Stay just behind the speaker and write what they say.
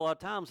A lot of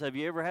times, have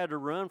you ever had to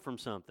run from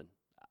something?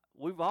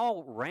 We've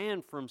all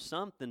ran from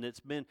something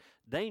that's been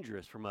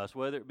dangerous from us,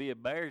 whether it be a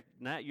bear.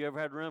 Nat, you ever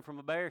had to run from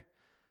a bear?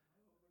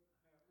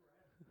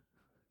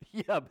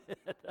 Yeah, I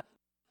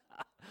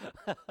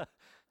bet.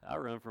 I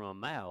run from a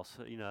mouse,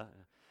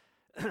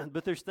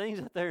 but there's things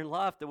out there in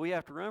life that we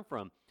have to run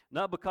from.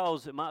 Not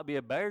because it might be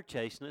a bear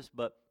chasing us,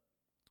 but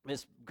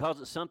it's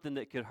because it's something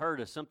that could hurt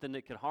us, something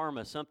that could harm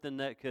us, something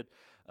that could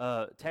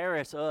tear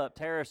us up,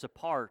 tear us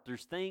apart.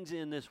 There's things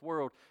in this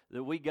world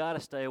that we got to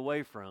stay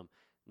away from.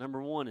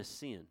 Number one is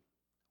sin.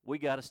 We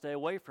got to stay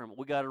away from it.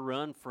 We got to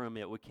run from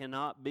it. We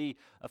cannot be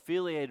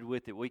affiliated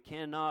with it. We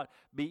cannot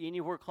be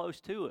anywhere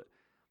close to it.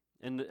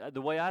 And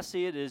the way I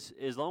see it is,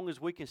 as long as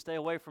we can stay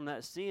away from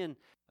that sin,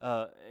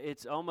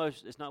 it's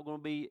not going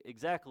to be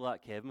exactly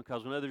like heaven,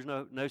 because we know there's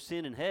no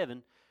sin in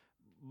heaven,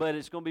 but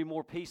it's going to be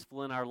more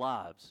peaceful in our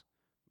lives.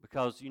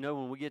 Because,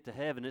 when we get to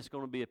heaven, it's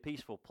going to be a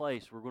peaceful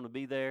place. We're going to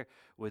be there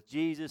with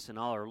Jesus and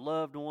all our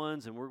loved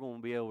ones, and we're going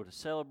to be able to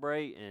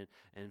celebrate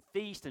and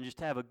feast and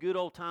just have a good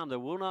old time. There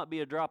will not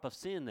be a drop of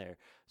sin there.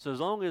 So as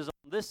long as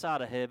on this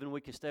side of heaven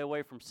we can stay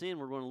away from sin,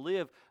 we're going to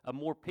live a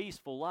more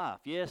peaceful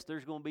life. Yes,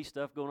 there's going to be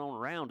stuff going on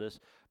around us,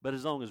 but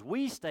as long as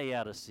we stay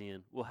out of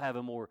sin, we'll have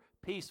a more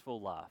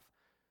peaceful life.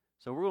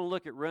 So we're going to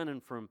look at running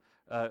from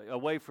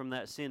away from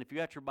that sin. If you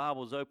got your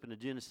Bibles open to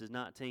Genesis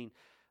 19,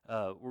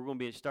 we're going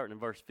to be starting in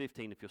verse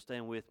 15, if you'll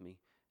stand with me.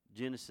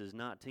 Genesis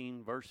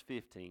 19, verse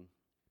 15.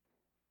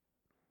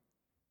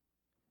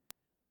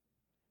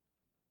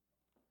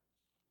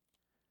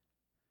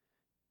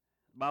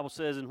 The Bible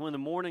says, "And when the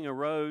morning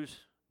arose,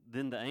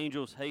 then the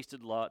angels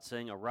hasted Lot,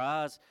 saying,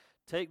 Arise,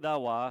 take thy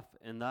wife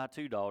and thy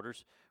 2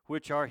 daughters,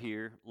 which are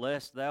here,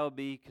 lest thou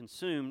be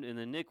consumed in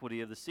the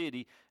iniquity of the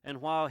city. And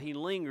while he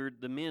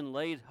lingered, the men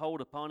laid hold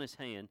upon his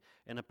hand,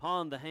 and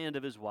upon the hand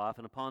of his wife,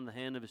 and upon the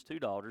hand of his 2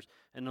 daughters.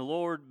 And the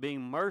Lord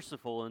being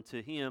merciful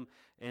unto him,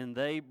 and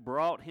they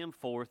brought him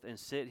forth, and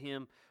set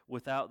him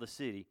without the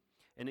city.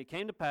 And it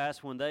came to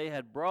pass, when they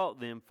had brought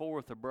them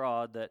forth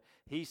abroad, that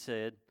he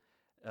said,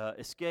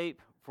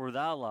 Escape for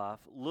thy life,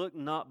 look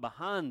not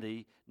behind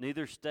thee,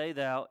 neither stay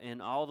thou in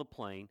all the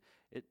plain."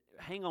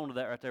 Hang on to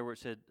that right there where it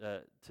said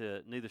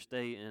to neither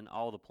stay in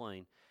all the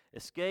plain.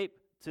 "Escape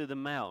to the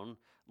mountain,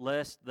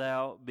 lest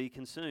thou be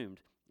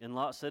consumed. And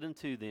Lot said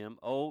unto them,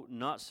 Oh,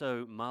 not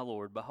so, my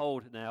Lord.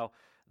 Behold, now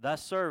thy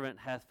servant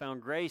hath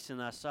found grace in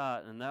thy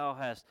sight, and thou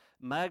hast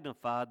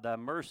magnified thy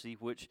mercy,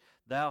 which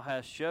thou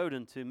hast showed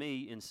unto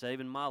me in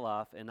saving my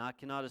life. And I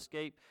cannot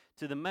escape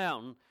to the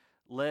mountain,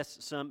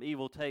 lest some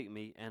evil take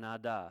me, and I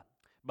die.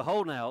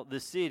 Behold, now the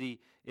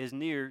city is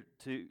near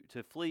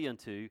to flee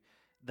unto,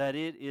 that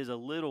it is a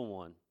little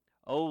one.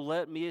 Oh,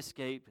 let me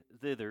escape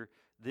thither.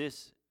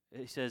 This,"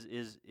 he says,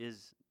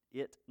 is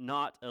it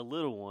not a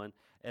little one,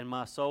 and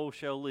my soul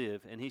shall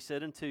live. And he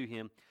said unto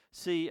him,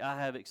 See, I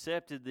have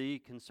accepted thee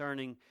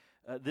concerning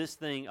this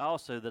thing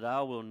also, that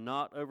I will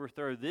not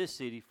overthrow this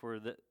city for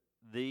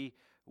thee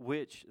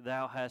which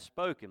thou hast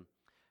spoken.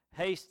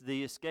 Haste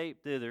thee,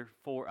 escape thither,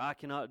 for I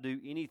cannot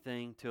do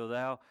anything till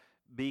thou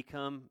be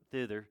come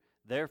thither.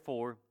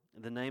 Therefore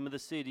the name of the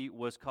city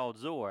was called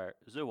Zoar.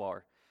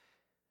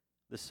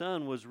 The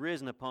sun was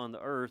risen upon the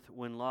earth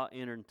when Lot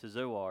entered into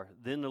Zoar.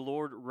 Then the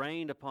Lord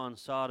rained upon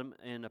Sodom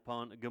and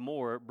upon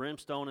Gomorrah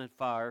brimstone and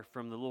fire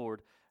from the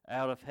Lord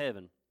out of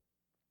heaven.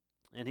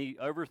 And he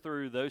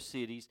overthrew those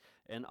cities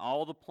and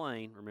all the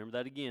plain," remember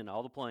that again,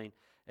 all the plain,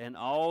 "and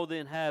all the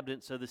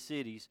inhabitants of the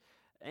cities,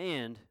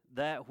 and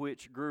that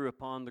which grew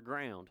upon the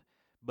ground.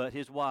 But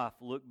his wife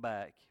looked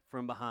back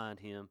from behind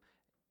him,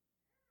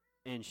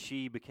 and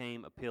she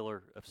became a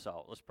pillar of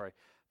salt." Let's pray.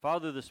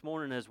 Father, this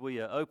morning as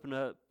we open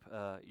up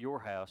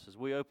your house, as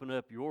we open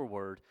up your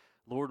word,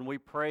 Lord, and we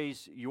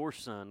praise your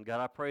Son,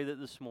 God, I pray that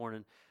this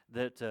morning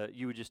that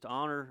you would just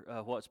honor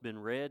what's been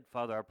read.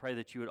 Father, I pray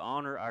that you would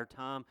honor our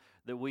time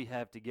that we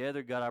have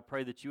together. God, I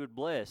pray that you would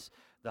bless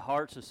the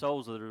hearts and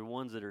souls that are the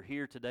ones that are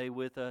here today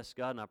with us,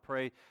 God, and I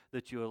pray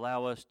that you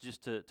allow us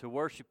just to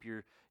worship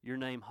your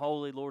name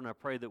holy, Lord, and I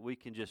pray that we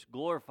can just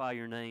glorify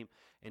your name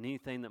in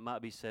anything that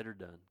might be said or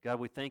done. God,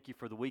 we thank you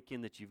for the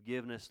weekend that you've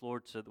given us,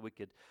 Lord, so that we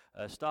could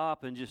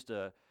stop and just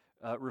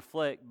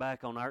reflect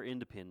back on our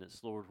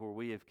independence, Lord, where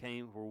we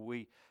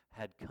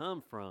had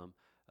come from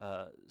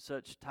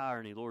such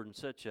tyranny, Lord, and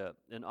such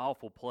an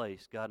awful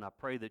place, God, and I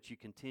pray that you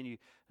continue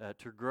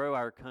to grow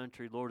our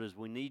country, Lord, as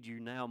we need you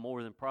now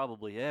more than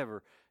probably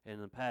ever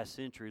in the past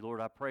century, Lord.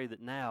 I pray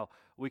that now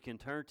we can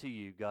turn to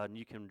you, God, and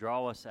you can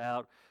draw us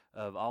out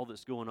of all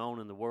that's going on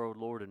in the world,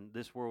 Lord, and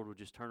this world will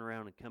just turn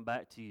around and come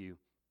back to you,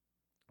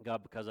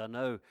 God, because I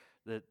know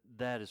that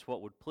that is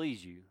what would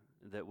please you,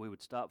 that we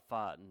would stop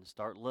fighting and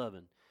start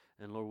loving,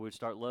 and Lord, we'd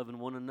start loving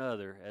one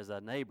another as our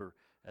neighbor,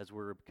 as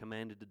we're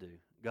commanded to do.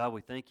 God,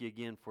 we thank you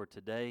again for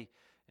today,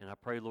 and I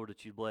pray, Lord,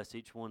 that you bless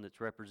each one that's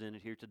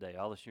represented here today.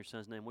 All this in your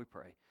Son's name we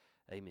pray.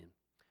 Amen.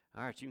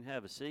 All right, you can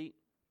have a seat.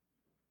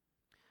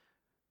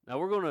 Now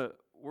we're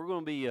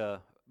gonna be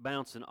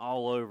bouncing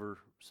all over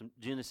some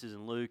Genesis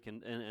and Luke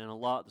and a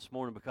lot this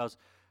morning, because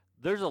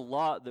there's a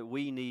lot that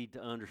we need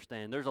to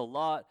understand. There's a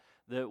lot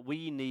that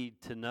we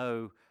need to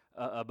know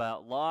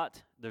about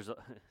Lot. Did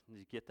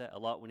you get that? A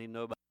lot we need to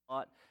know about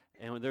Lot.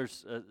 And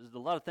there's a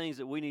lot of things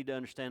that we need to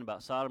understand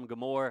about Sodom and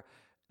Gomorrah,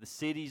 the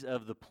cities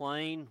of the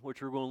plain,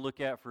 which we're going to look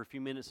at for a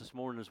few minutes this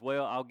morning as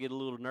well. I'll get a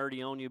little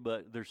nerdy on you,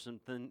 but there's some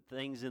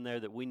things in there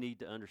that we need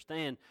to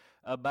understand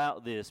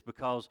about this,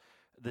 because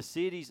the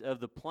cities of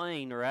the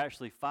plain are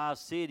actually 5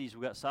 cities.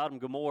 We've got Sodom,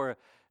 Gomorrah,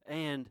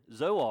 and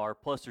Zoar,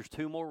 plus there's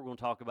 2 more we're going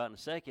to talk about in a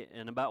second,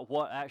 and about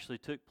what actually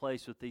took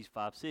place with these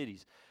 5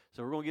 cities.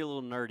 So we're going to get a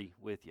little nerdy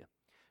with you.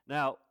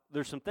 Now,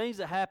 there's some things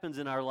that happens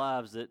in our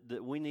lives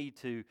that we need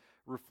to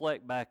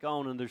reflect back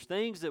on, and there's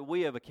things that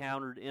we have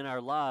encountered in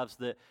our lives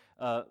that,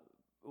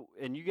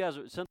 and you guys,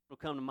 something will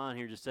come to mind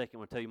here in just a second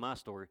when I tell you my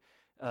story.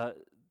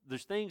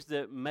 There's things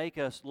that make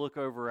us look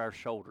over our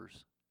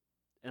shoulders.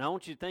 And I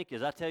want you to think,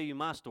 as I tell you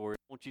my story,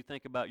 I want you to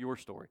think about your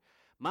story.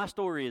 My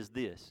story is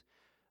this.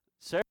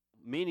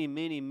 Many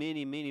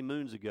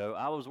moons ago,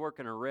 I was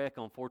working a wreck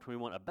on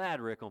 421, a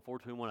bad wreck on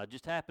 421. I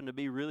just happened to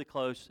be really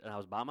close, and I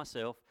was by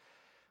myself.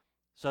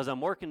 So as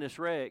I'm working this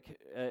wreck,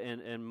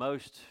 in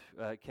most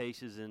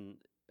cases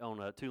on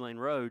 2-lane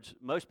roads,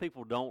 most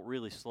people don't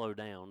really slow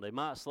down. They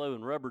might slow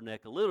and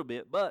rubberneck a little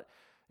bit, but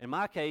in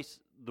my case,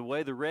 the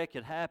way the wreck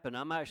had happened,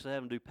 I'm actually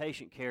having to do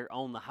patient care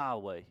on the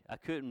highway. I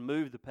couldn't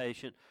move the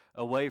patient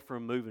away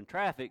from moving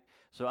traffic,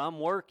 so I'm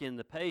working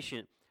the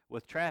patient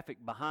with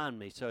traffic behind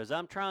me. So as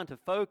I'm trying to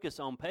focus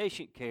on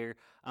patient care,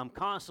 I'm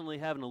constantly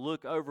having to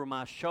look over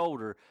my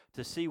shoulder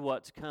to see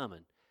what's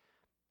coming.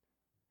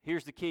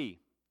 Here's the key.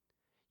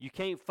 You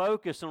can't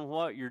focus on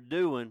what you're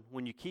doing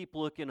when you keep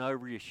looking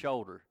over your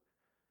shoulder.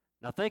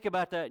 Now think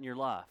about that in your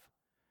life.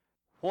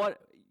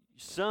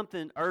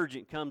 Something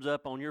urgent comes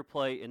up on your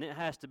plate and it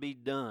has to be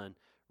done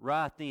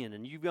right then,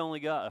 and you've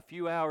only got a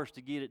few hours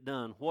to get it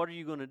done. What are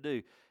you going to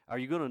do? Are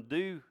you going to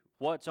do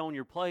what's on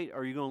your plate, or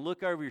are you going to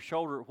look over your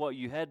shoulder at what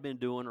you had been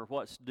doing or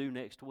what's due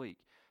next week?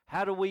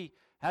 How do we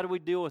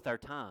deal with our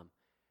time?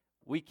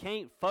 We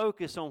can't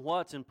focus on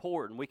what's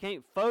important. We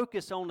can't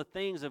focus on the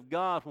things of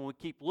God when we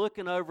keep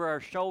looking over our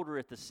shoulder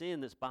at the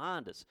sin that's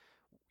behind us.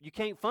 You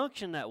can't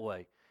function that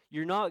way.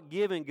 You're not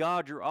giving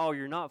God your all.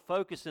 You're not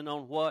focusing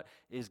on what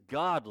is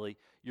godly.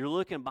 You're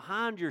looking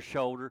behind your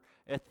shoulder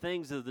at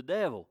things of the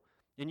devil.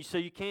 And so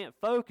you can't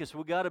focus.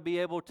 We've got to be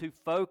able to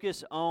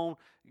focus on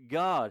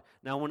God.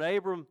 Now, when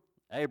Abram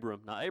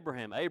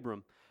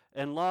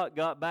and Lot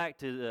got back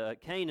to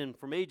Canaan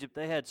from Egypt,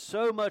 they had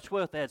so much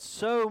wealth, they had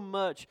so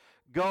much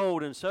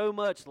gold and so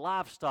much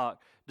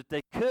livestock that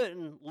they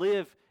couldn't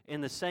live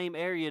in the same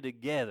area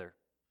together.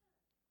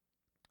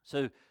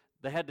 So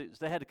they had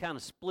to kind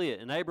of split.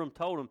 And Abram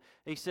told him,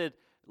 he said,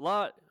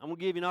 Lot, I'm going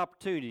to give you an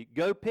opportunity.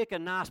 Go pick a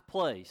nice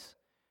place,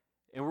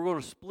 and we're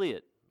going to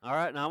split. All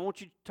right, now I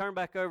want you to turn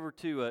back over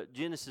to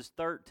Genesis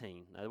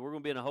 13. Now, we're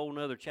going to be in a whole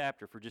other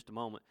chapter for just a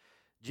moment.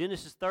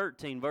 Genesis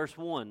 13, verse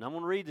 1. I'm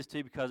going to read this to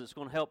you because it's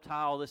going to help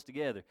tie all this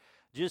together.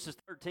 Genesis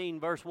 13,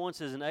 verse 1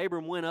 says, And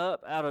Abram went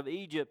up out of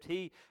Egypt,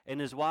 he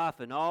and his wife,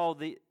 and all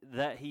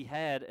that he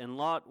had, and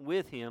Lot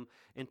with him,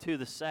 into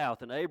the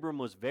south. And Abram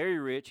was very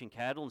rich in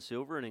cattle and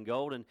silver and in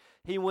gold, and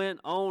he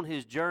went on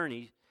his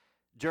journeys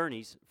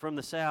from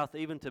the south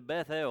even to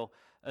Bethel,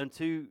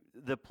 unto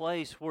the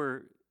place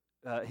where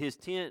his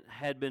tent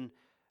had been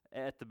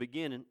at the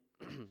beginning,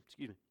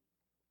 excuse me,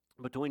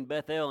 between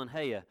Bethel and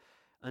Hai,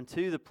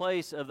 unto the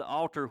place of the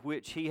altar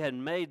which he had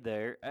made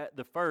there at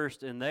the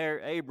first, and there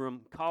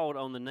Abram called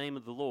on the name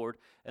of the Lord.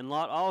 And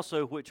Lot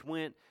also, which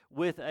went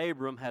with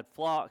Abram, had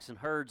flocks and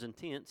herds and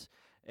tents,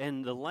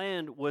 and the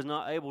land was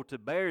not able to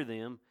bear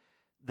them,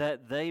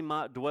 that they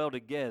might dwell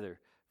together.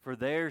 For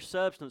their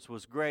substance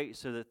was great,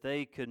 so that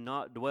they could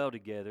not dwell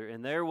together.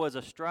 And there was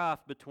a strife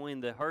between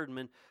the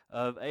herdmen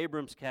of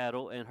Abram's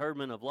cattle and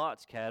herdmen of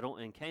Lot's cattle,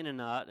 and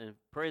Canaanite and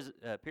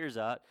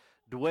Perizzite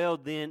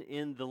dwelled then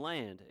in the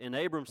land. And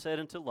Abram said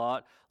unto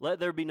Lot, Let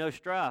there be no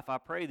strife, I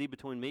pray thee,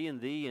 between me and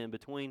thee, and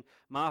between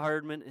my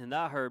herdmen and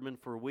thy herdmen,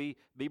 for we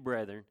be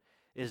brethren.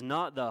 Is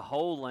not the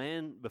whole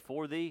land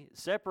before thee?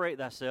 Separate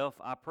thyself,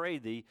 I pray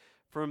thee,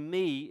 from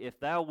me. If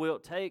thou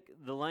wilt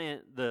take the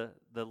land, the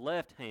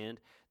left hand,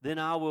 then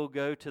I will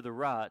go to the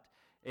right.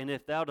 And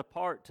if thou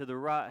depart to the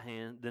right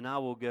hand, then I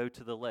will go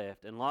to the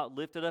left. And Lot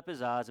lifted up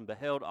his eyes and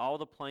beheld all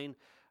the plain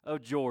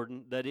of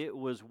Jordan, that it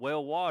was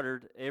well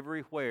watered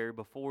everywhere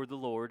before the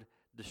Lord,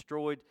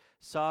 destroyed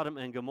Sodom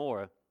and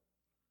Gomorrah,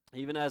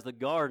 even as the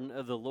garden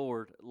of the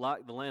Lord,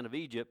 like the land of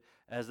Egypt,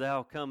 as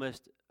thou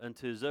comest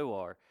unto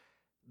Zoar.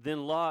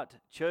 Then Lot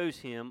chose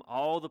him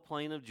all the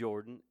plain of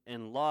Jordan,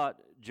 and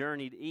Lot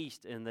journeyed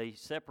east, and they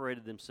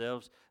separated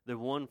themselves the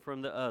one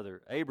from the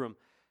other. Abram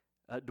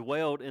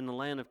dwelled in the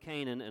land of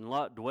Canaan, and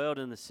Lot dwelled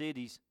in the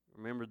cities,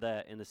 remember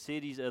that, in the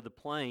cities of the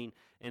plain,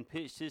 and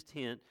pitched his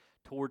tent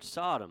toward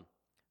Sodom.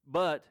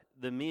 But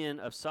the men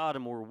of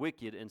Sodom were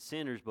wicked and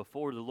sinners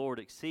before the Lord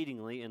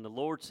exceedingly. And the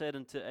Lord said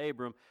unto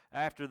Abram,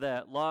 after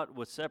that Lot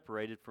was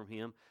separated from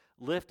him,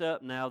 Lift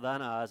up now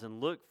thine eyes,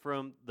 and look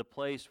from the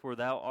place where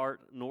thou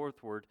art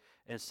northward,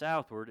 and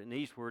southward, and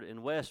eastward,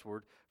 and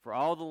westward. For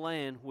all the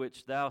land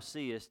which thou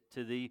seest,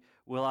 to thee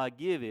will I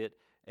give it,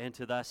 and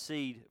to thy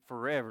seed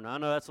forever. Now, I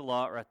know that's a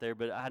lot right there,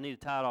 but I need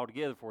to tie it all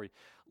together for you.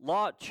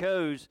 Lot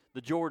chose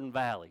the Jordan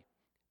Valley.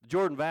 The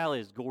Jordan Valley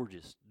is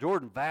gorgeous.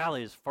 Jordan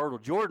Valley is fertile.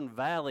 Jordan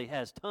Valley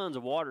has tons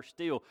of water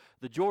still.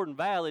 The Jordan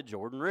Valley,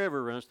 Jordan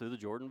River runs through the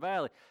Jordan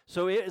Valley.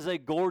 So it is a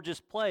gorgeous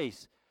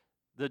place.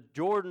 The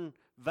Jordan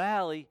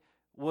Valley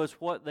was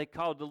what they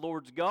called the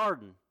Lord's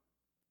garden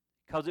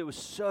because it was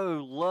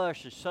so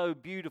lush and so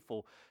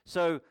beautiful.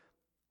 So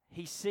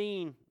he's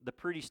seen the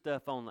pretty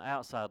stuff on the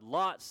outside.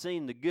 Lot's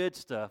seen the good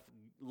stuff.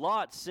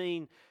 Lot's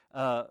seen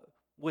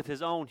with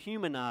his own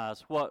human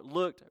eyes what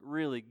looked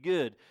really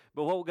good.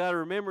 But what we got to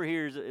remember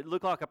here is it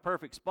looked like a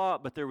perfect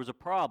spot, but there was a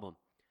problem.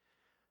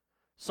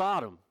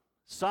 Sodom.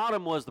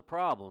 Sodom was the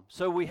problem.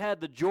 So we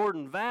had the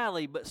Jordan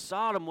Valley, but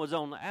Sodom was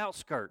on the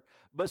outskirt.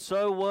 But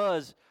so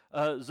was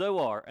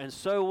Zoar, and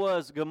so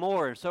was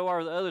Gomorrah, and so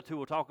are the other two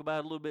we'll talk about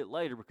a little bit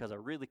later because I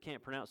really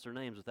can't pronounce their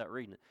names without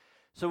reading it.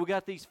 So we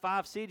got these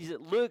 5 cities. It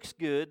looks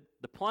good.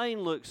 The plain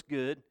looks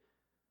good,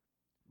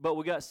 but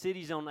we got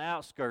cities on the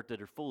outskirt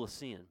that are full of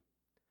sin.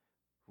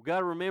 We've got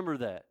to remember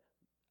that.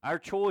 Our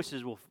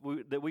choices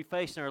that we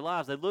face in our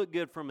lives, they look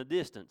good from a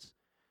distance.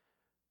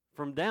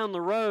 From down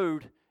the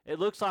road, it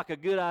looks like a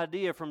good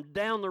idea. From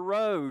down the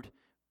road,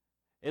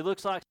 it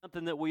looks like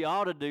something that we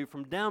ought to do.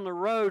 From down the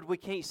road, we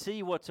can't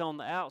see what's on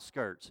the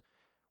outskirts.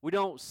 We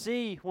don't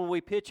see when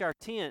we pitch our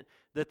tent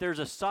that there's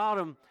a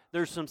Sodom,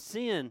 there's some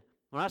sin.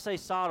 When I say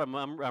Sodom,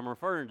 I'm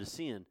referring to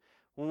sin.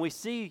 When we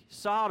see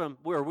Sodom,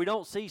 where we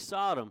don't see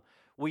Sodom,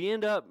 we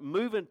end up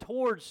moving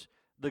towards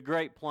the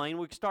Great Plain.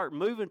 We start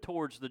moving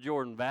towards the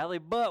Jordan Valley,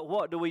 but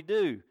what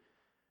do?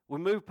 We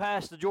move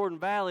past the Jordan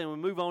Valley and we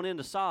move on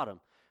into Sodom.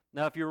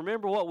 Now, if you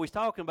remember what we was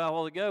talking about a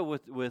while ago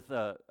with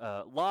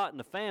Lot and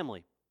the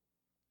family,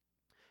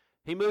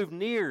 he moved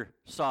near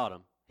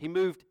Sodom. He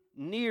moved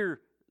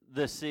near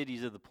the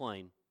cities of the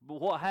plain.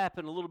 But what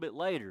happened a little bit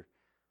later?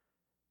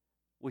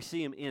 We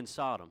see him in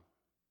Sodom.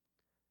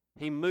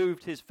 He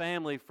moved his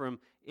family from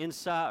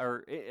inside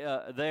or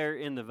there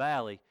in the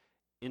valley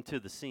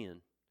into the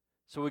sin.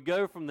 So we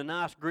go from the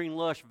nice green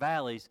lush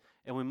valleys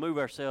and we move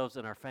ourselves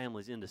and our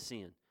families into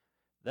sin.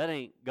 That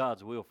ain't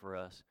God's will for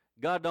us.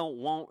 God don't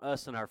want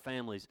us and our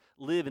families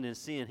living in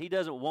sin. He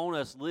doesn't want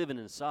us living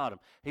in Sodom.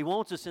 He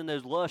wants us in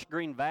those lush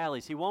green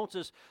valleys. He wants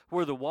us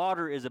where the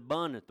water is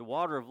abundant, the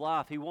water of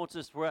life. He wants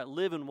us where that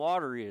living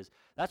water is.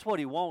 That's what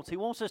he wants. He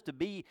wants us to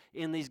be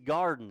in these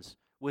gardens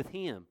with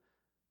him,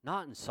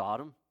 not in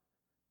Sodom,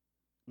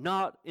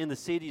 not in the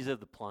cities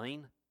of the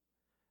plain.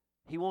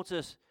 He wants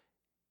us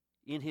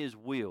in his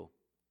will.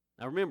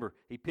 Now remember,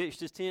 he pitched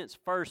his tents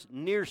first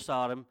near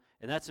Sodom,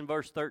 and that's in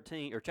verse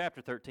 13, or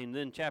chapter 13.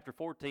 Then chapter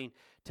 14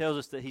 tells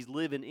us that he's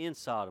living in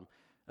Sodom.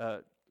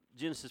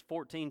 Genesis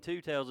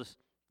 14:2 tells us,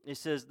 it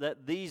says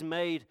that these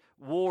made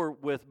war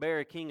with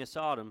Bera, king of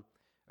Sodom.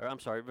 Or I'm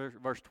sorry,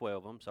 verse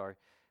 12, I'm sorry.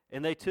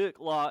 And they took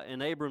Lot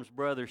and Abram's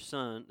brother's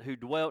son, who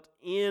dwelt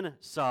in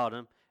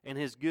Sodom, and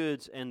his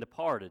goods, and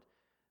departed.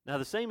 Now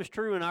the same is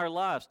true in our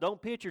lives.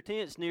 Don't pitch your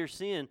tents near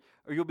sin,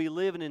 or you'll be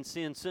living in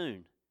sin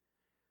soon.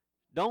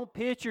 Don't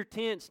pitch your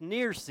tents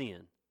near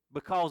sin,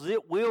 because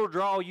it will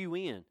draw you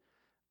in.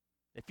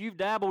 If you've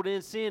dabbled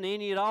in sin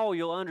any at all,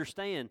 you'll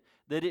understand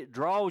that it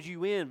draws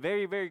you in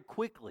very, very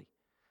quickly.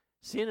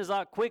 Sin is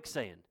like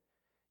quicksand.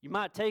 You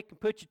might take and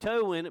put your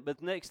toe in it, but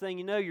the next thing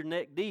you know, you're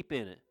neck deep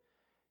in it.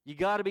 You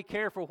got to be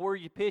careful where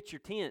you pitch your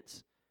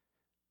tents.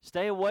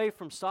 Stay away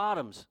from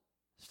Sodoms.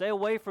 Stay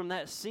away from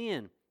that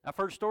sin. I've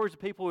heard stories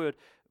of people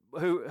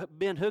who have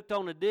been hooked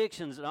on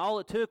addictions, and all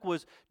it took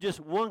was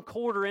just 1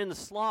 quarter in the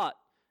slot,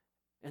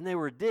 and they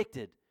were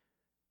addicted,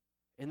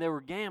 and they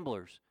were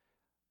gamblers.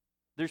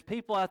 There's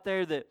people out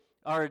there that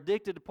are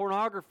addicted to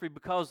pornography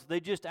because they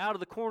just, out of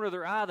the corner of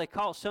their eye, they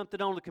caught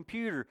something on the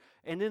computer,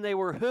 and then they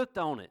were hooked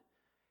on it.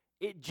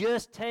 It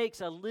just takes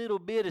a little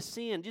bit of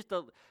sin.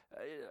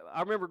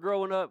 I remember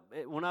growing up,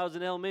 when I was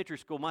in elementary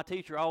school, my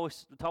teacher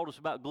always told us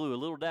about glue. A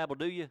little dab will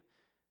do you.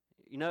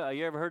 You know,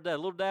 you ever heard that? A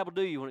little dab will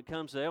do you when it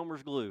comes to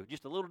Elmer's glue.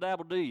 Just a little dab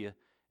will do you,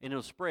 and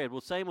it'll spread.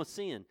 Well, same with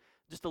sin.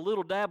 Just a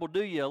little dab will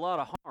do you a lot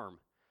of harm.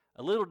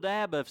 A little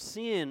dab of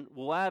sin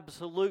will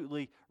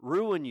absolutely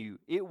ruin you.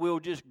 It will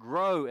just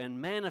grow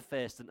and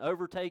manifest and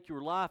overtake your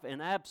life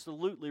and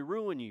absolutely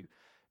ruin you.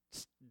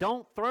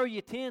 Don't throw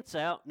your tents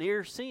out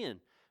near sin.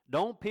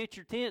 Don't pitch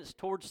your tents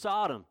towards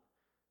Sodom.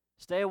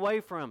 Stay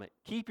away from it.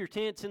 Keep your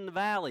tents in the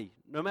valley,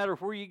 no matter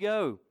where you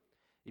go.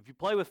 If you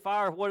play with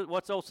fire,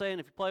 what's the old saying?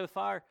 If you play with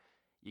fire,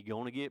 you're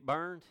going to get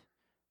burned.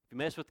 If you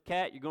mess with the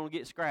cat, you're going to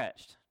get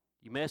scratched.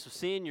 You mess with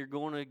sin, you're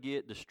going to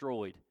get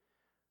destroyed.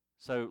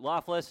 So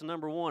life lesson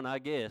number 1, I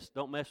guess,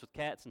 don't mess with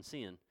cats and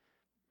sin.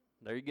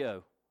 There you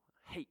go.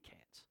 I hate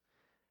cats.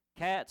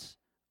 Cats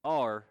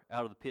are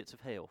out of the pits of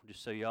hell,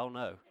 just so y'all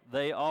know.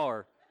 They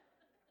are.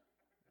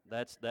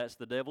 That's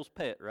the devil's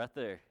pet right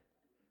there.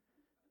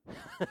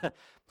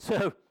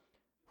 So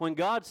when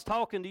God's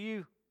talking to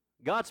you,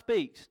 God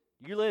speaks.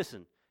 You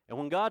listen. And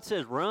when God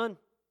says run,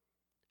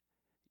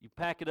 you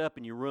pack it up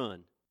and you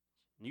run.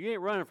 You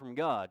ain't running from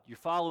God. You're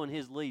following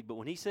his lead. But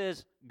when he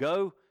says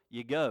go,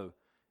 you go.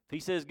 If he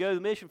says go to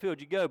the mission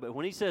field, you go. But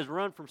when he says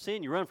run from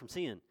sin, you run from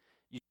sin.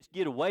 You just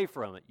get away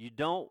from it. You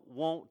don't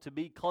want to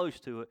be close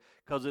to it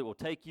because it will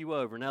take you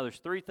over. Now, there's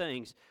 3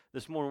 things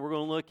this morning we're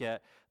going to look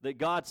at that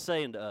God's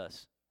saying to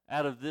us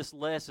out of this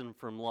lesson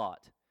from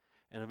Lot.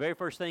 And the very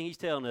first thing he's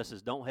telling us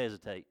is don't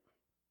hesitate.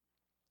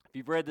 If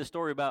you've read this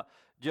story about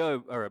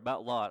Job, or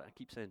about Lot, I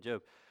keep saying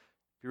Job.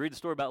 If you read the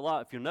story about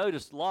Lot, if you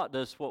notice, Lot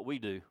does what we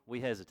do.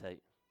 We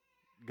hesitate.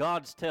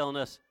 God's telling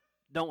us,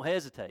 don't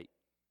hesitate.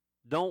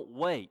 Don't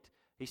wait.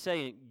 He's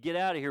saying, get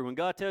out of here. When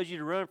God tells you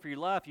to run for your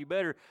life, you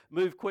better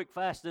move quick,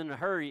 fast, in a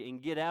hurry,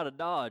 and get out of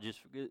Dodge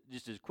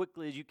just as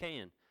quickly as you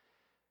can.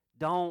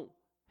 Don't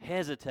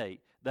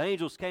hesitate. The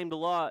angels came to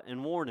Lot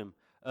and warned him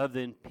of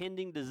the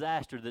impending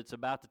disaster that's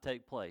about to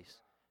take place.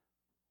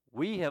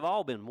 We have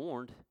all been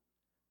warned.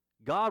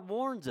 God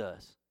warns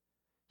us.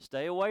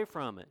 Stay away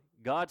from it.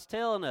 God's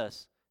telling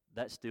us,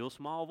 that still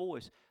small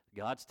voice.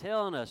 God's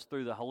telling us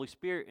through the Holy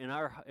Spirit in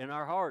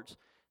our hearts,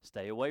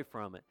 stay away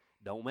from it.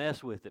 Don't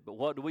mess with it. But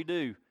what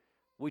do?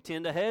 We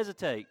tend to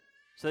hesitate.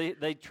 So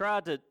they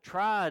tried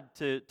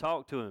to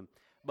talk to him,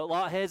 but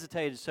Lot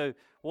hesitated. So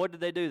what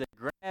did? They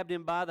grabbed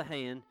him by the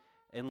hand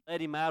and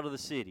led him out of the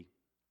city.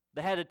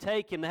 They had to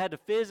take him. They had to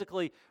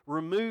physically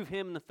remove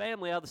him and the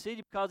family out of the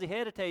city because he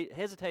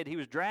hesitated. He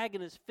was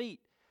dragging his feet.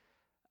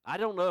 I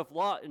don't know if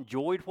Lot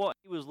enjoyed what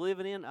he was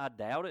living in. I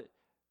doubt it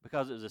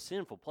because it was a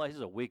sinful place.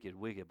 It's a wicked,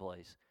 wicked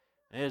place.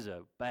 It is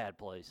a bad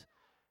place.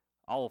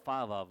 All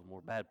 5 of them were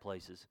bad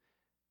places.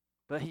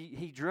 But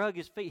he drug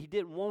his feet. He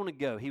didn't want to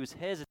go. He was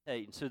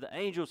hesitating. So the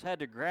angels had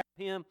to grab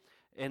him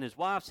and his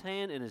wife's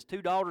hand and his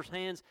 2 daughters'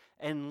 hands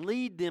and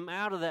lead them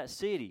out of that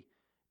city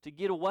to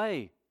get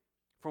away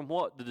from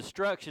the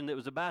destruction that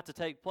was about to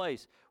take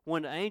place.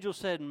 When the angel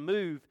said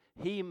move,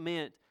 he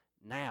meant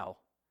now.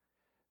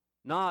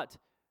 Not,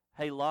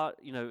 hey, Lot,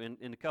 in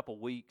a couple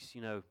weeks,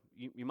 you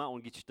might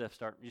want to get your stuff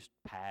started. Just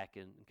pack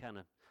and kind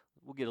of,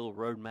 we'll get a little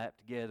road map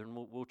together and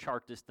we'll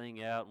chart this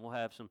thing out and we'll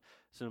have some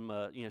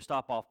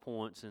stop-off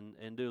points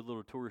and do a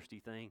little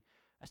touristy thing.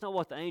 That's not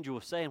what the angel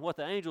was saying. What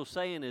the angel was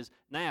saying is,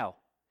 now,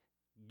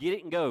 get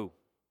it and go.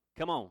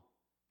 Come on.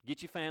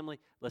 Get your family.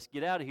 Let's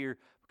get out of here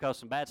because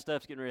some bad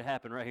stuff's getting ready to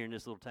happen right here in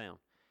this little town.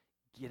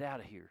 Get out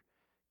of here.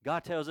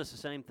 God tells us the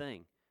same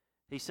thing.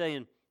 He's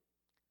saying,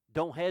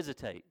 don't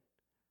hesitate.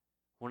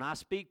 When I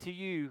speak to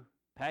you,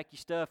 pack your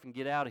stuff and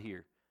get out of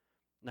here.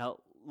 Now,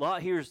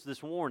 Lot hears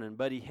this warning,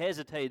 but he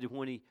hesitated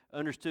when he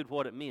understood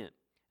what it meant.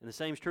 And the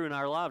same is true in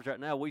our lives right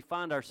now. We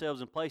find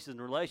ourselves in places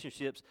and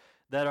relationships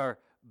that are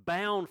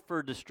bound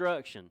for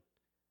destruction.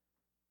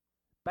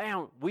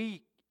 Bound.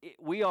 We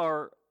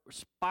are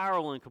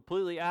spiraling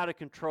completely out of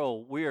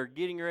control. We are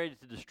getting ready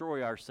to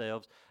destroy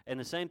ourselves. And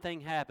the same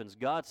thing happens.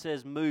 God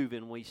says move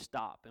and we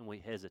stop and we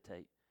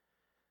hesitate.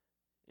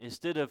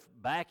 Instead of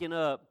backing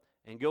up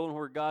and going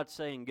where God's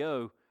saying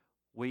go,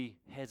 we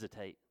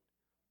hesitate.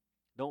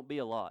 Don't be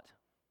a Lot.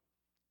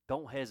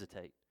 Don't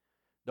hesitate.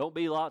 Don't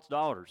be Lot's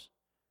daughters.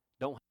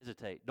 Don't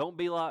hesitate. Don't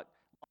be like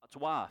Lot's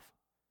wife.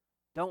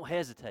 Don't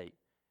hesitate.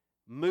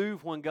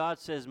 Move when God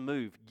says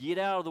move. Get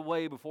out of the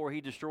way before he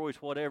destroys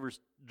whatever's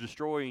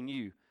destroying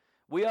you.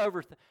 We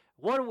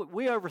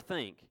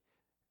overthink.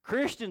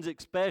 Christians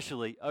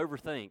especially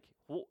overthink.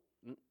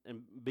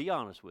 And be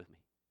honest with me.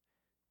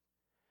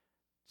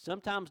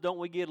 Sometimes don't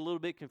we get a little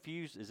bit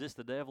confused? Is this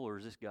the devil or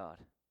is this God?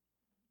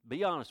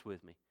 Be honest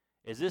with me.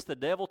 Is this the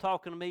devil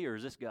talking to me or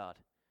is this God?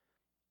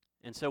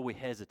 And so we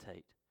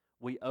hesitate.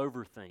 We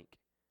overthink.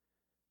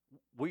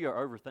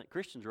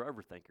 Christians are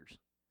overthinkers.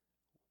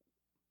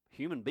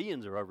 Human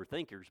beings are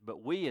overthinkers,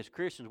 but we as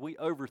Christians, we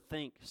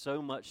overthink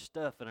so much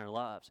stuff in our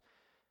lives.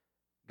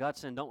 God's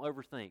saying, don't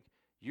overthink.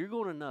 You're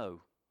going to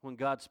know when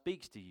God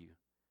speaks to you.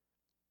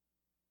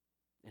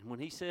 And when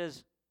he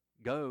says,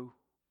 go,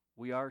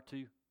 we are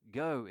to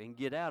go and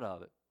get out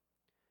of it.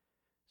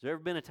 Has there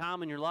ever been a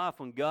time in your life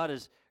when God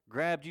has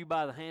grabbed you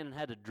by the hand and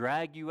had to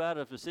drag you out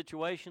of a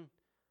situation?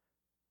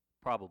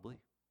 Probably.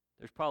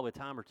 There's probably a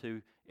time or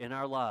two in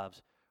our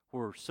lives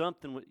where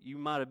you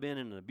might have been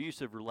in an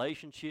abusive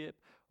relationship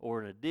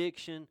or an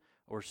addiction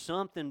or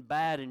something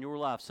bad in your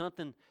life,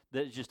 something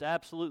that is just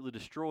absolutely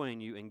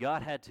destroying you, and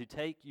God had to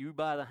take you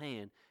by the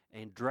hand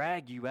and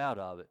drag you out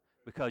of it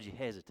because you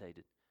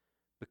hesitated,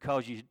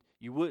 because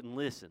you wouldn't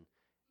listen.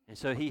 And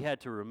so he had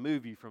to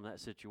remove you from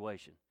that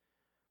situation.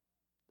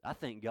 I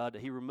thank God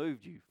that he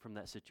removed you from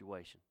that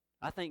situation.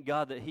 I thank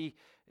God that he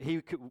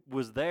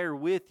was there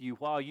with you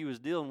while you was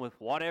dealing with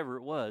whatever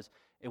it was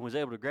and was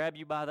able to grab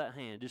you by that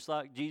hand, just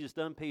like Jesus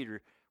done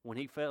Peter when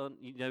he fell,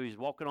 he's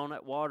walking on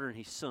that water and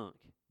he sunk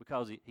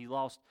because he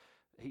lost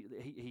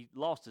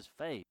his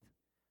faith.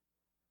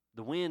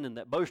 The wind and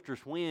that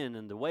boisterous wind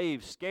and the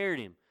waves scared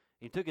him.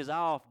 He took his eye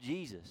off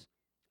Jesus.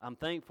 I'm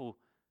thankful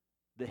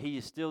that he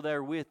is still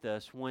there with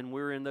us when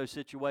we're in those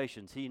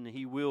situations.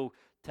 He will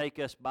take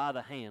us by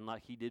the hand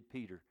like he did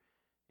Peter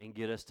and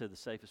get us to the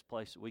safest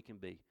place that we can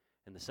be.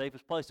 And the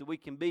safest place that we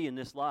can be in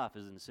this life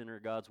is in the center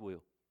of God's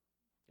will.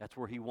 That's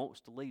where he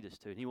wants to lead us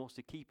to, and he wants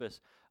to keep us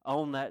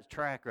on that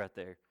track right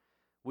there.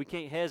 We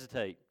can't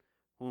hesitate.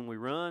 When we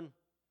run,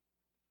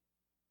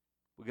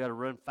 We got to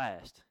run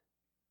fast,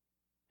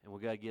 and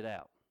we got to get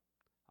out.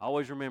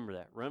 Always remember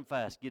that. Run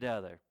fast, get out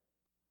of there.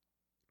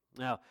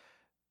 Now,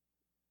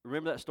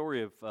 remember that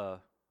story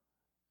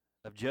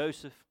of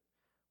Joseph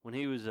when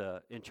he was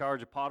in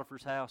charge of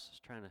Potiphar's house? I was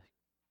trying to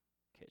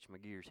catch my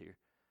gears here.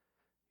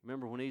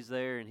 Remember when he's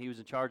there and he was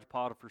in charge of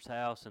Potiphar's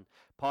house, and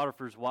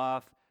Potiphar's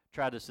wife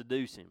tried to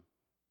seduce him.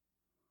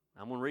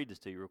 I'm going to read this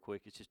to you real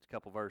quick. It's just a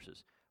couple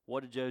verses.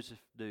 What did Joseph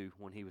do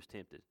when he was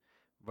tempted?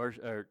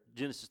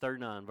 Genesis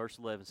 39, verse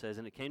 11 says,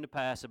 "And it came to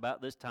pass about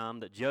this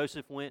time that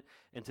Joseph went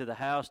into the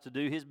house to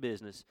do his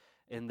business,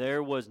 and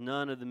there was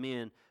none of the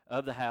men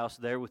of the house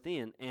there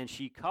within. And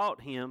she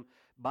caught him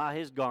by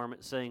his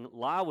garment, saying,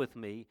 Lie with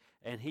me.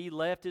 And he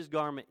left his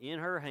garment in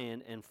her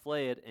hand and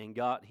fled and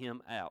got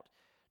him out."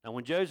 Now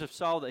when Joseph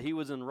saw that he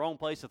was in the wrong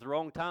place at the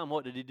wrong time,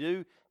 what did he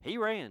do? He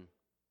ran.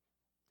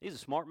 He's a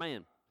smart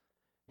man.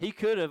 He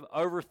could have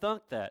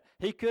overthunk that.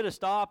 He could have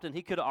stopped and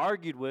he could have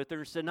argued with her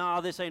and said, "No,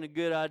 this ain't a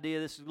good idea.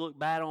 This would look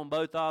bad on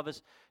both of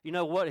us." You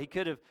know what? He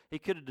could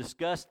have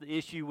discussed the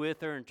issue with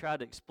her and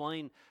tried to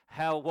explain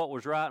what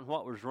was right and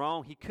what was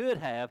wrong. He could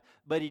have,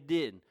 but he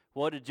didn't.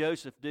 What did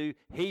Joseph do?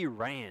 He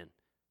ran.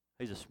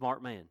 He's a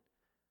smart man.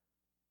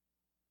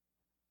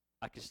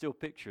 I can still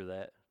picture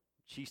that.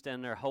 She's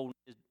standing there holding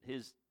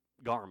his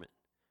garment,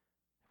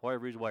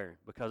 whatever he's wearing,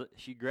 because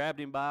she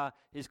grabbed him by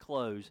his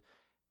clothes,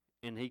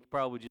 and he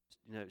probably just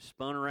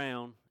spun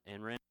around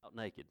and ran out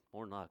naked,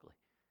 more than likely.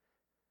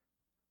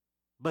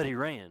 But he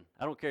ran.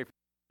 I don't care if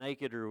he's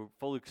naked or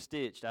fully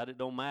stitched. It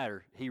don't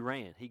matter. He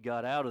ran. He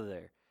got out of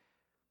there.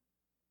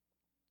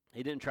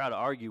 He didn't try to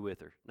argue with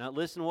her. Now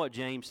listen to what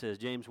James says.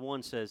 James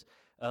 1 says,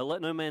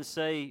 "Let no man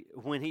say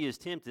when he is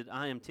tempted,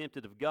 I am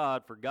tempted of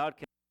God, for God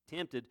cannot be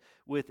tempted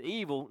with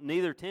evil,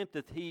 neither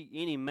tempteth he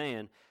any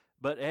man.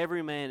 But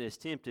every man is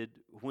tempted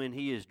when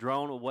he is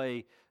drawn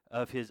away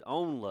of his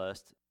own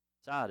lust,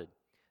 excited.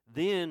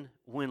 Then,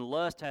 when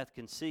lust hath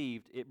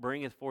conceived, it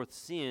bringeth forth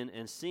sin,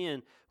 and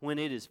sin, when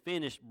it is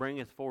finished,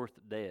 bringeth forth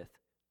death."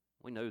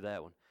 We know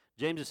that one.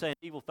 James is saying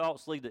evil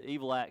thoughts lead to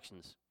evil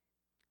actions.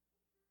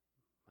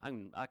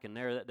 I can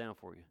narrow that down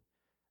for you.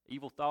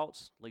 Evil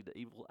thoughts lead to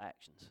evil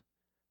actions.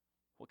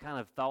 What kind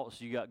of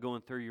thoughts you got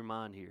going through your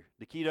mind here?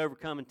 The key to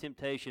overcoming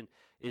temptation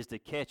is to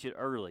catch it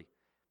early.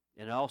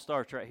 And it all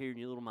starts right here in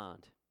your little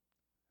mind.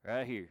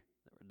 Right here.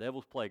 The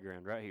devil's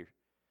playground right here.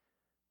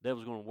 The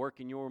devil's going to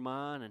work in your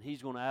mind, and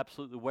he's going to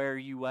absolutely wear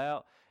you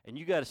out. And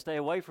you got to stay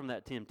away from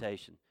that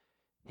temptation.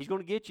 He's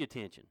going to get your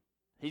attention.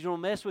 He's going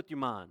to mess with your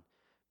mind.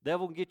 The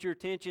devil can get your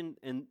attention,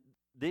 and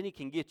then he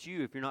can get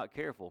you if you're not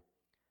careful.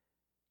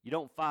 You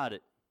don't fight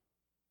it.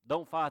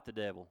 Don't fight the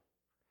devil.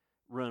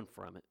 Run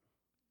from it.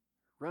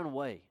 Run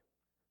away.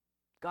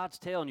 God's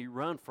telling you,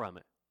 run from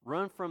it.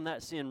 Run from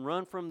that sin.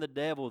 Run from the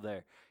devil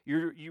there.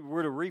 We're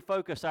to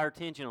refocus our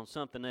attention on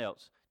something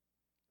else.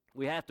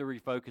 We have to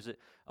refocus it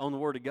on the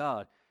Word of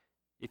God.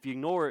 If you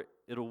ignore it,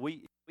 it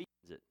weakens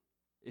it.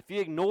 If you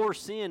ignore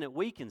sin, it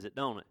weakens it,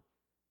 don't it?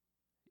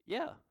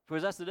 Yeah,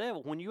 because that's the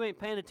devil. When you ain't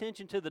paying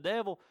attention to the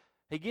devil,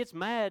 he gets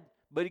mad,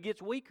 but he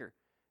gets weaker.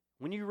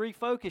 When you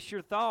refocus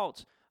your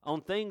thoughts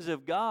on things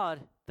of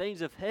God,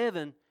 things of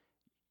heaven,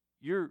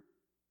 you're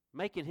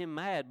making him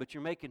mad, but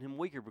you're making him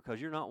weaker because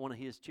you're not one of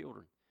his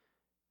children.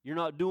 You're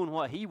not doing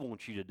what he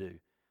wants you to do.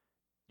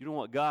 You're doing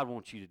what God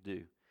wants you to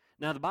do.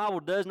 Now, the Bible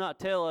does not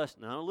tell us,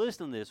 now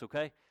listen to this,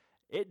 okay?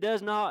 It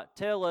does not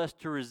tell us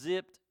to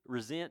resist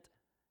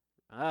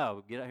the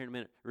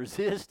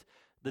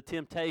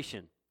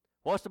temptation.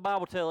 What's the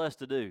Bible tell us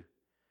to do?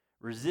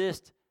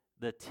 Resist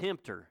the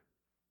tempter.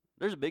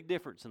 There's a big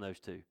difference in those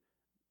two.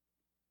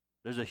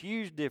 There's a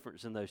huge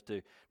difference in those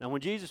two. Now,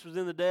 when Jesus was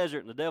in the desert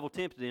and the devil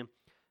tempted him,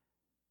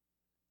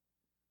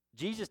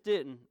 Jesus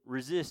didn't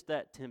resist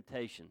that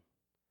temptation.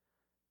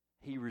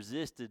 He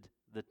resisted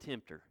the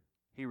tempter.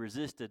 He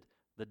resisted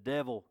the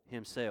devil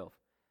himself.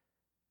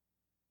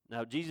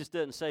 Now, Jesus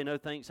doesn't say, "No,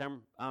 thanks,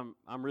 I'm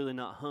really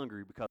not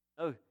hungry," because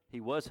he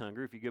was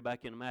hungry. If you go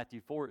back into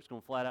Matthew 4, it's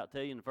going to flat out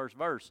tell you in the first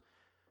verse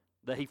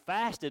that he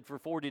fasted for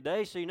 40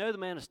 days, so the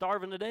man is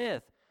starving to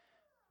death.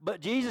 But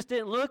Jesus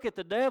didn't look at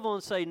the devil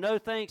and say, "No,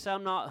 thanks,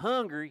 I'm not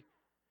hungry."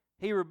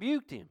 He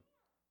rebuked him.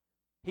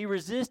 He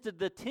resisted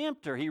the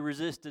tempter. He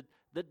resisted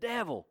the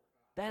devil.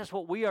 That is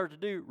what we are to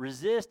do.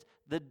 Resist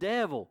the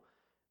devil.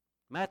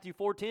 Matthew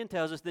 4:10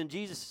 tells us,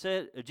 Jesus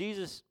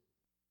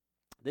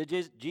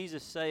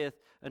saith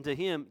unto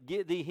him,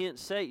 "Get thee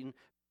hence, Satan,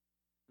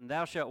 and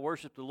thou shalt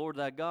worship the Lord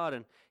thy God,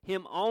 and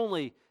him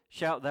only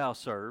shalt thou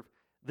serve.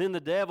 Then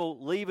the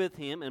devil leaveth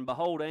him, and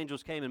behold,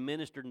 angels came and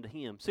ministered unto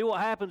him." See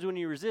what happens when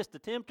you resist the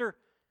tempter?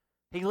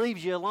 He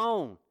leaves you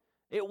alone.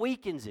 It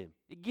weakens him.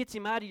 It gets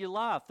him out of your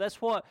life.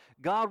 That's what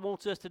God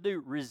wants us to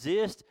do.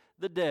 Resist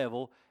the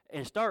devil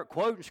and start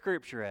quoting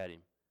Scripture at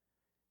him.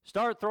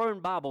 Start throwing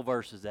Bible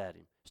verses at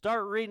him.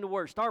 Start reading the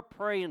Word. Start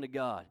praying to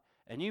God.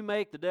 And you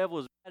make the devil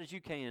as bad as you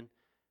can,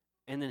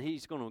 and then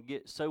he's going to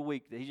get so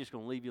weak that he's just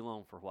going to leave you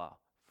alone for a while.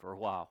 For a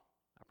while.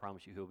 I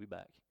promise you he'll be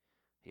back.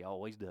 He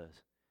always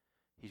does.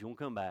 He's going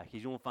to come back.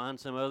 He's going to find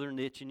some other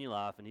niche in your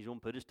life, and he's going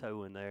to put his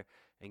toe in there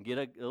and get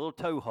a little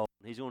toe hold,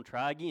 and he's going to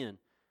try again.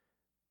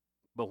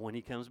 But when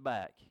he comes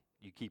back,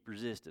 you keep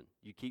resisting.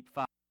 You keep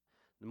fighting.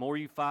 The more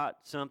you fight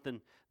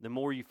something, the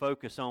more you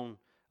focus on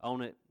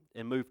it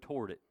and move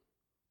toward it.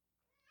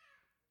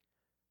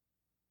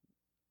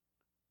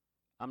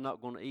 I'm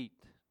not going to eat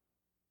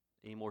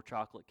any more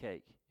chocolate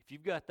cake. If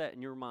you've got that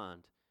in your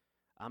mind,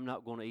 I'm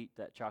not going to eat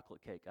that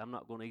chocolate cake. I'm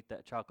not going to eat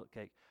that chocolate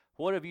cake.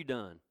 What have you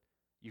done?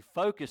 You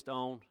focused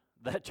on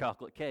that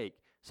chocolate cake.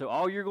 So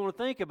all you're going to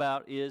think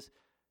about is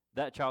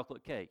that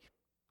chocolate cake.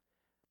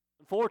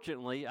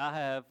 Unfortunately, I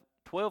have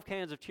 12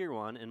 cans of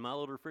Cheerwine in my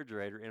little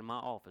refrigerator in my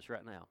office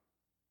right now.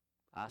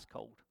 Ice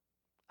cold.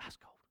 Ice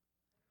cold.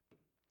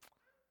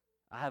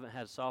 I haven't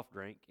had a soft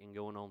drink in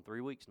going on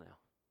 3 weeks now.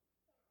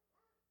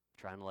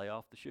 Trying to lay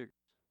off the sugar.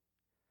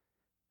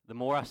 The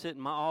more I sit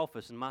in my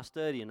office and my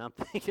study and I'm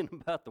thinking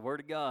about the Word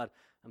of God,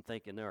 I'm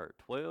thinking there are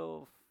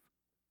 12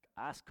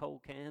 ice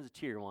cold cans of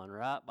Cheerwine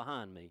right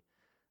behind me.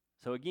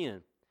 So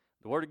again,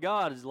 the Word of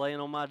God is laying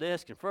on my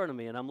desk in front of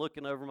me, and I'm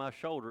looking over my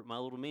shoulder at my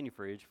little mini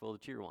fridge full of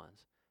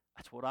Cheerwines.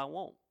 That's what I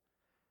want.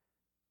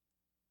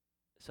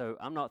 So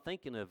I'm not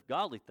thinking of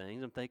godly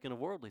things, I'm thinking of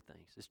worldly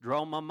things. It's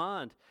drawing my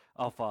mind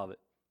off of it.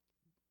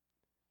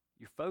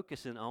 You're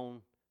focusing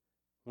on,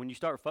 when you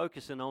start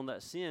focusing on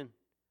that sin,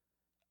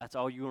 that's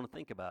all you're going to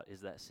think about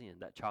is that sin,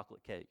 that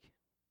chocolate cake,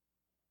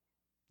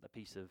 that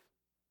piece of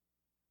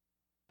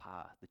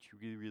pie that you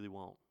really, really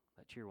want,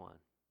 that Cheerwine,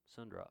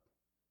 Sundrop.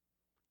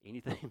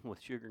 Anything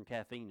with sugar and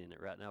caffeine in it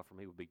right now for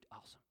me would be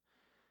awesome.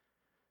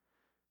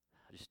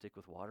 I just stick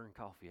with water and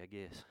coffee, I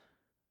guess.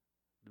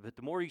 But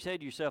the more you say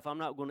to yourself, I'm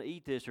not going to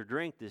eat this or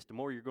drink this, the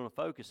more you're going to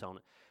focus on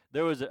it.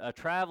 There was a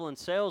traveling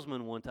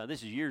salesman one time,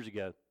 this is years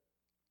ago.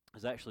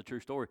 It's actually a true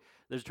story.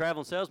 There's a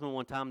traveling salesman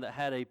one time that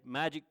had a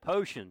magic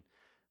potion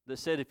that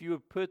said if you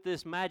would put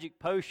this magic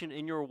potion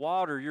in your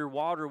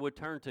water would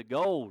turn to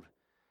gold.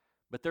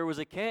 But there was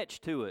a catch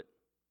to it.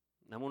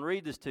 And I'm going to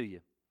read this to you.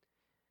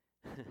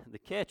 The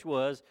catch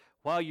was,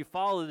 while you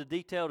followed the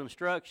detailed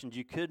instructions,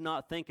 you could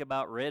not think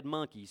about red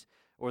monkeys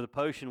or the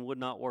potion would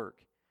not work.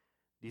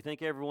 Do you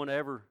think everyone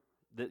ever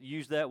that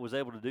used that was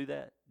able to do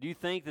that? Do you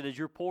think that as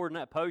you're pouring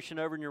that potion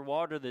over in your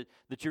water that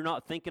you're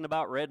not thinking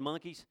about red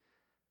monkeys?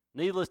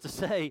 Needless to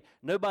say,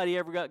 nobody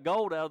ever got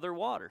gold out of their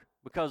water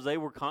because they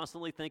were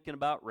constantly thinking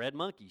about red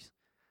monkeys.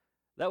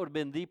 That would have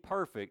been the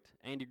perfect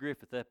Andy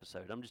Griffith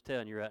episode. I'm just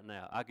telling you right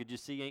now. I could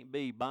just see Aunt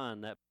Bee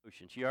buying that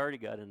potion. She already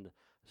got into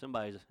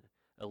somebody's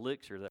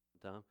elixir that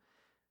time.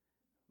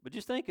 But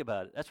just think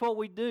about it. That's what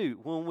we do.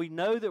 When we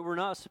know that we're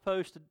not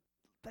supposed to,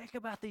 think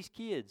about these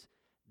kids.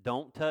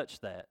 Don't touch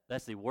that.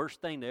 That's the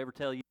worst thing to ever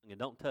tell you.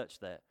 Don't touch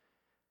that.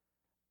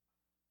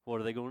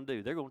 What are they going to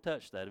do? They're going to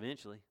touch that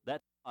eventually.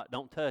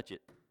 Don't touch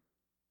it.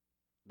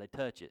 They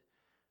touch it.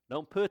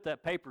 Don't put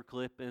that paper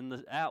clip in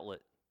the outlet.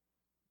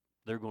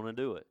 They're going to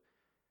do it.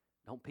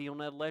 Don't pee on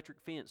that electric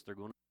fence. They're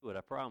going to do it.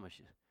 I promise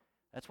you.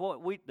 That's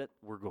what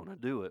we're going to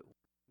do it.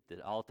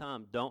 All the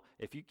time.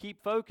 If you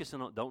keep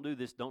focusing on don't do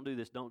this, don't do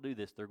this, don't do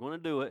this, they're going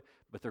to do it,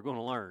 but they're going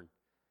to learn.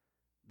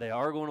 They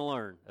are going to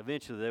learn.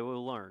 Eventually they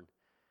will learn.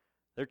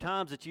 There are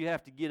times that you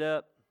have to get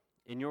up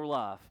in your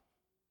life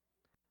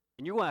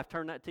and you're going to have to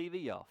turn that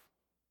TV off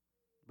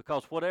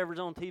because whatever's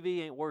on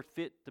TV ain't worth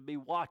fit to be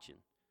watching.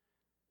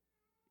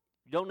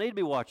 You don't need to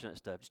be watching that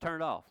stuff. Just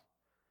turn it off.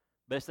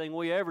 Best thing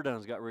we ever done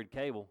is got rid of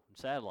cable and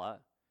satellite.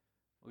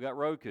 We got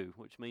Roku,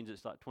 which means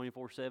it's like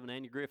 24/7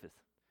 Andy Griffith.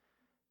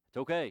 It's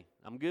okay.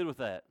 I'm good with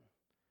that.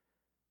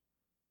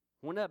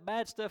 When that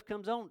bad stuff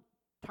comes on,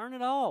 turn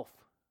it off.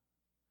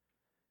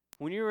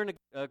 When you're in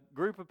a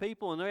group of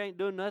people and they ain't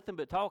doing nothing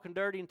but talking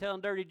dirty and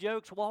telling dirty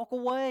jokes, walk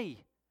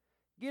away.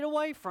 Get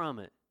away from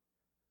it.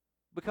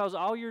 Because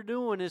all you're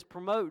doing is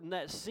promoting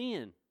that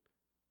sin.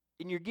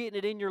 And you're getting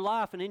it in your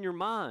life and in your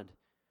mind.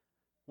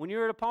 When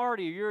you're at a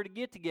party or you're at a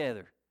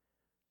get-together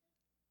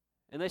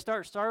and they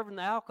start serving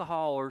the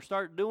alcohol or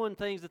start doing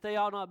things that they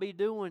ought not be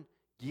doing,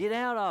 get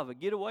out of it.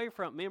 Get away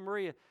from it. Me and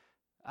Maria,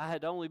 I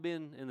had only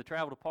been in the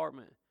travel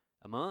department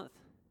a month.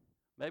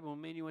 Maybe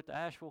when me and you went to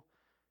Asheville.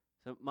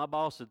 So my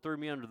boss had threw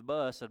me under the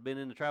bus. I'd been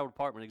in the travel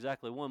department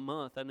exactly 1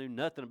 month. I knew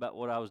nothing about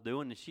what I was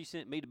doing, and she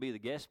sent me to be the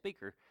guest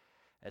speaker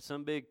at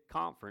some big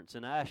conference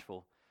in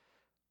Asheville.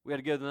 We had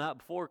to go the night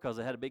before because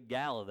they had a big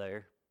gala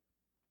there.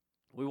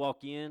 We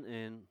walk in,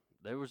 and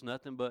there was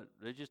nothing but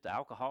there's just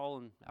alcohol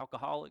and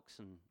alcoholics,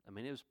 and I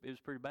mean it was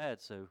pretty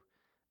bad. So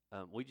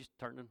we just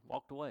turned and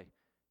walked away.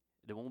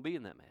 Didn't want to be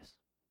in that mess.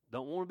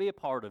 Don't want to be a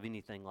part of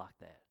anything like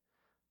that.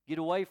 Get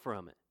away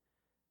from it.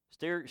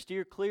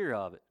 Steer clear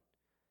of it.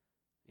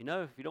 You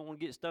know, if you don't want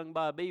to get stung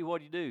by a bee,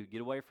 what do?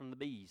 Get away from the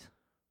bees.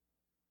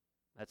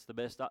 That's the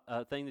best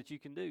thing that you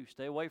can do.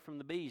 Stay away from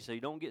the bees so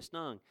you don't get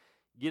stung.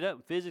 Get up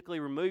and physically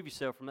remove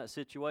yourself from that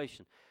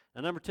situation.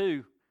 Now, number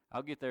 2,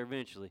 I'll get there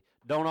eventually.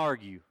 Don't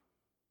argue.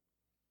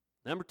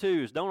 Number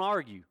 2 is don't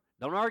argue.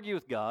 Don't argue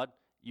with God.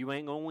 You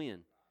ain't going to win.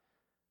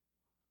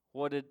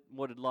 What did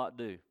Lot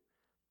do?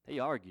 He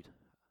argued.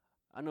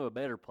 I know a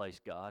better place,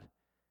 God.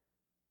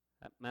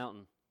 That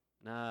mountain.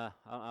 Nah,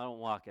 I don't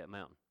like that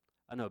mountain.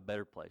 I know a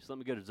better place. Let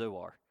me go to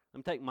Zoar. Let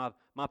me take my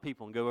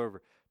people and go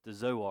over to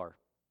Zoar.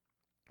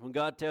 When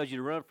God tells you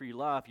to run for your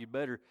life, you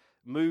better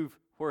move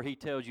where He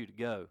tells you to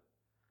go.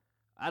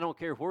 I don't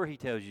care where He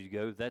tells you to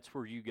go, that's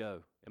where you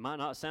go. It might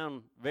not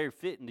sound very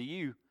fitting to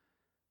you,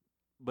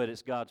 but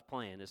it's God's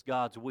plan. It's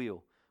God's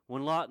will.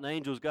 When Lot and the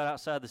angels got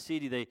outside the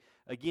city, they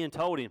again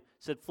told him,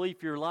 said, flee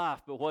for your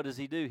life. But what does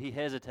he do? He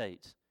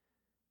hesitates.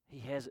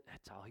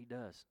 That's all he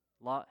does.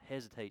 Lot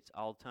hesitates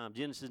all the time.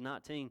 Genesis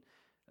 19,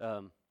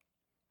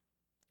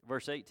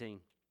 verse 18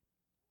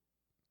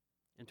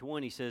 and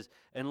 20 says,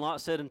 and Lot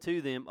said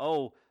unto them,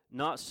 Oh,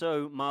 not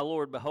so, my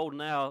Lord. Behold,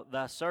 now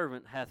thy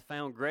servant hath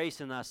found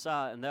grace in thy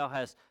sight, and thou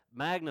hast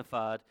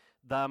magnified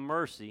thy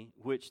mercy,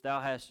 which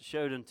thou hast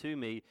showed unto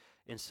me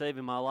in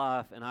saving my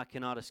life, and I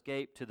cannot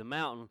escape to the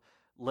mountain,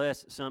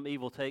 lest some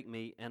evil take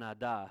me, and I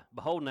die.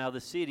 Behold, now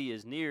the city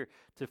is near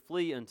to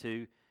flee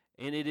unto,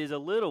 and it is a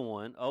little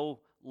one. Oh,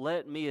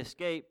 let me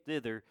escape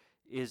thither.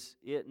 Is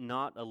it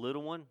not a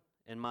little one?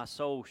 And my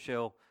soul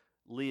shall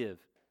live.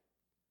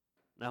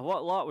 Now,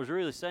 what Lot was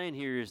really saying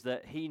here is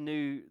that he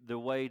knew the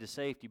way to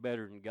safety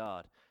better than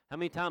God. How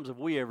many times have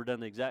we ever done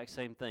the exact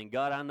same thing?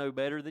 God, I know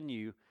better than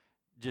you.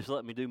 Just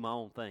let me do my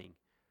own thing.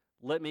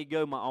 Let me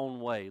go my own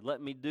way.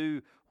 Let me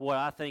do what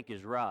I think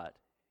is right.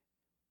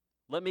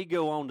 Let me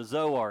go on to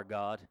Zoar,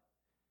 God.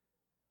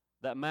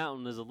 That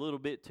mountain is a little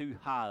bit too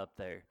high up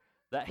there.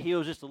 That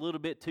hill's just a little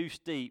bit too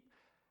steep.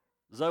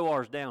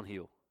 Zoar's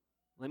downhill.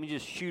 Let me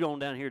just shoot on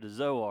down here to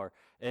Zoar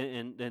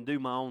and do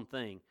my own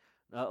thing.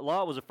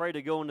 Lot was afraid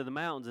to go into the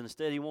mountains, and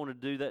instead he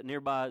wanted to do that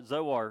nearby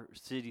Zoar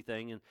city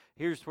thing. And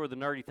here's where the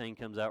nerdy thing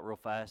comes out real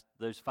fast.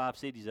 Those 5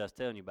 cities I was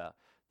telling you about.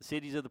 The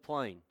cities of the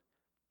plain.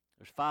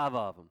 There's 5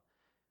 of them.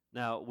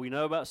 Now, we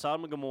know about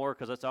Sodom and Gomorrah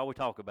because that's all we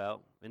talk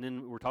about. And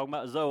then we're talking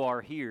about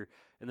Zoar here.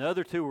 And the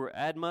other 2 were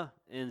Admah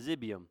and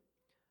Zibium,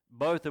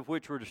 both of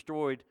which were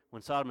destroyed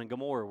when Sodom and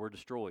Gomorrah were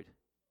destroyed.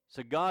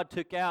 So God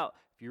took out,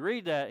 if you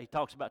read that, he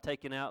talks about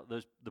taking out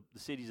the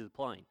cities of the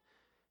plain.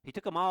 He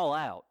took them all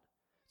out.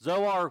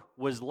 Zoar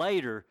was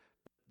later.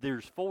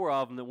 There's 4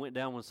 of them that went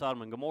down when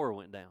Sodom and Gomorrah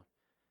went down.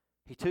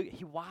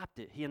 He wiped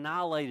it. He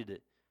annihilated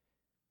it.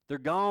 They're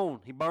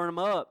gone. He burned them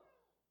up.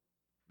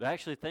 I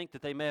actually think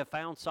that they may have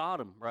found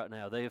Sodom right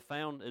now. They have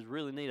found, it's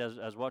really neat, I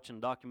was watching a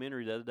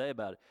documentary the other day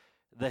about it.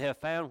 They have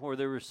found where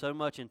there was so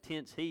much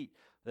intense heat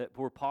that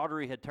where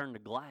pottery had turned to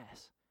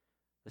glass.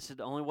 They said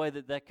the only way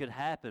that could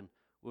happen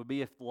would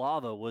be if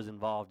lava was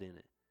involved in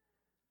it.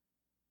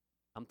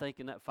 I'm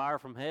thinking that fire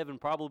from heaven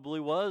probably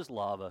was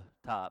lava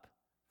type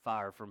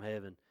fire from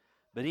heaven.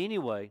 But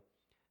anyway,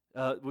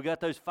 we got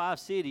those 5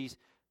 cities.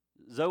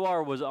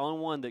 Zoar was the only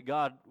one that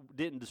God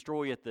didn't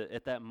destroy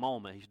at that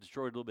moment. He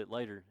destroyed a little bit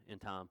later in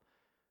time.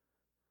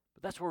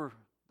 But that's where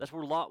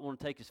Lot wanted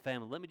to take his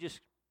family. Let me just,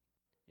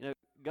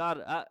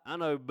 God, I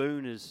know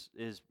Boone is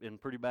in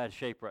pretty bad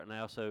shape right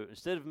now. So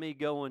instead of me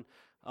going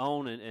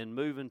on and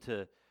moving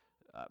to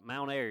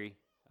Mount Airy,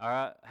 all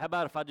right, how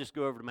about if I just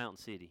go over to Mountain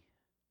City?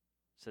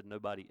 Said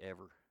nobody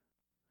ever.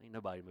 Ain't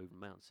nobody moving to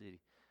Mountain City.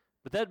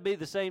 But that'd be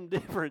the same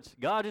difference.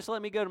 God, just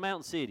let me go to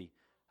Mountain City.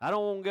 I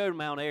don't want to go to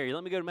Mount Airy.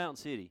 Let me go to Mountain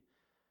City.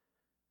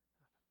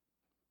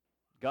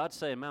 God's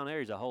saying Mount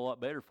Airy is a whole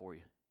lot better for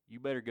you. You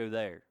better go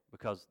there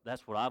because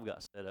that's what I've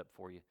got set up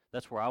for you.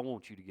 That's where I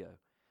want you to go.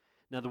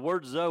 Now, the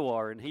word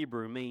Zoar in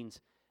Hebrew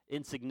means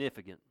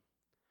insignificant,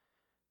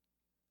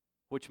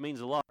 which means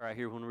a lot right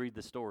here when we read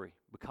the story,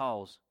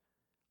 because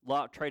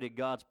Lot traded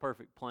God's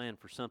perfect plan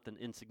for something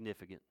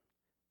insignificant.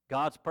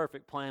 God's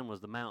perfect plan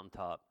was the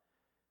mountaintop.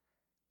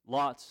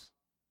 Lot's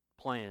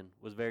plan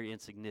was very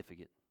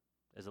insignificant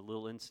as a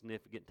little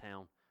insignificant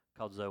town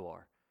called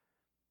Zoar.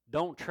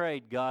 Don't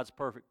trade God's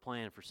perfect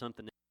plan for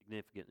something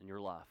insignificant in your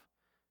life.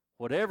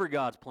 Whatever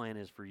God's plan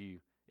is for you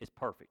is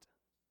perfect.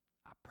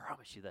 I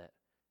promise you that,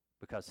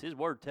 because His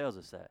Word tells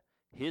us that.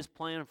 His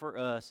plan for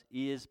us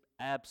is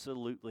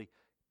absolutely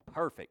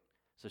perfect.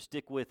 So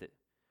stick with it.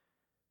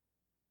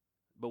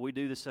 But we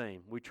do the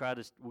same. We try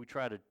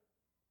to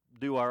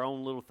do our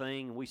own little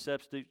thing, and we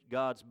substitute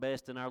God's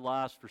best in our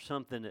lives for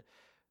something that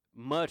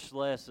much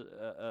less.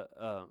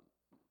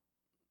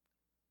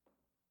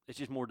 It's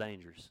just more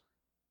dangerous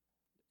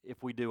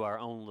if we do our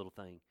own little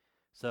thing.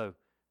 So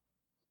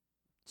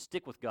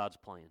stick with God's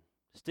plan.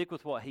 Stick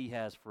with what He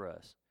has for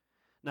us.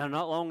 Now,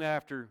 not long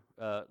after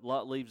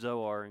Lot leaves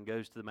Zoar and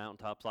goes to the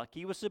mountaintops like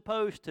he was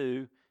supposed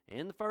to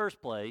in the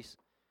first place,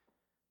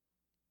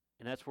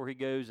 and that's where he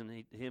goes,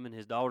 and him and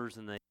his daughters,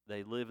 and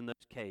they live in those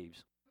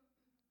caves.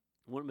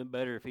 Wouldn't it have been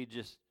better if he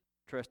just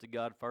trusted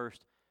God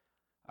first?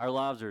 Our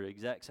lives are the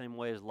exact same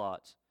way as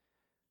Lot's.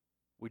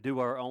 We do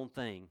our own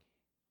thing.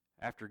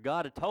 After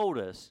God had told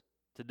us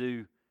to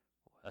do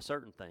a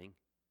certain thing,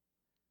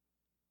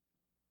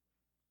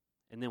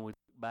 and then we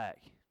look back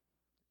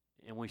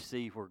and we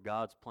see where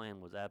God's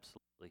plan was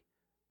absolutely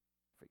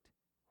perfect.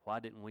 Why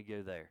didn't we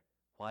go there?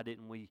 Why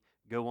didn't we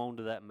go on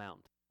to that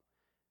mountain?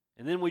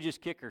 And then we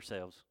just kick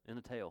ourselves in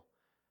the tail.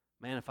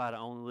 Man, if I'd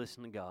only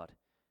listened to God,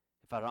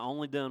 if I'd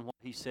only done what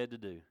He said to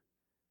do,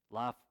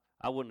 life,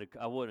 I wouldn't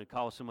have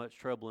caused so much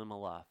trouble in my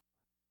life.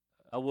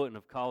 I wouldn't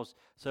have caused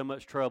so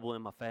much trouble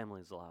in my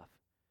family's life.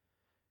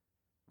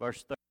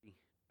 Verse 30.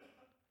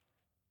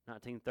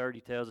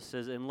 19:30 tells us,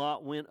 says, "And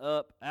Lot went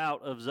up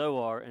out of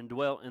Zoar and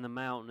dwelt in the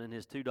mountain, and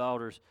his 2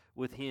 daughters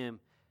with him,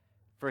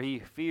 for he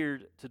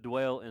feared to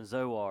dwell in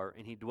Zoar,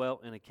 and he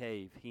dwelt in a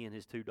cave, he and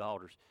his 2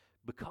 daughters,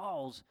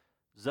 because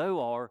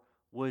Zoar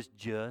was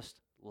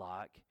just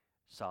like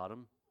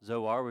Sodom.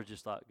 Zoar was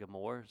just like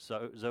Gomorrah.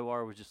 So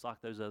Zoar was just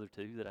like those other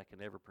 2 that I can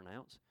never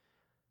pronounce.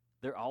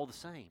 They're all the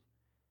same.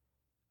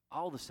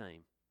 All the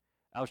same.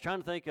 I was trying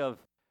to think of,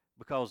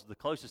 because the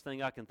closest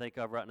thing I can think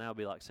of right now would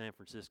be like San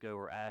Francisco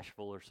or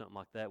Asheville or something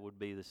like that would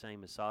be the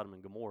same as Sodom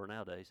and Gomorrah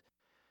nowadays.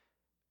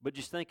 But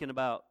just thinking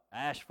about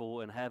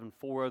Asheville and having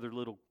 4 other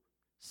little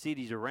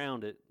cities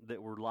around it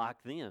that were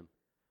like them,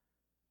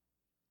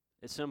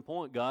 at some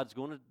point God's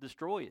going to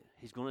destroy it.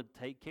 He's going to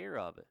take care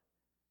of it.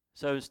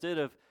 So instead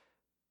of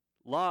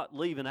Lot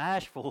leaving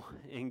Asheville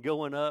and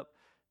going up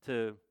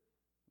to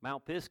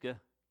Mount Pisgah,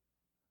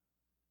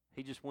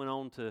 he just went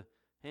on to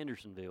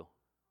Hendersonville.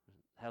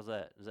 How's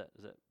that? Does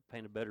that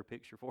paint a better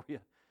picture for you?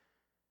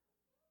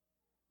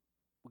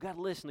 We've got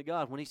to listen to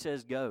God when He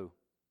says go.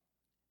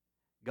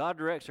 God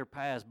directs our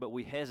paths, but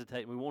we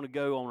hesitate. We want to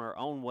go on our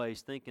own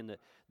ways thinking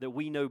that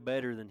we know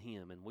better than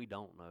Him, and we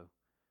don't know.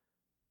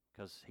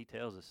 Because He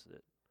tells us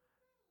that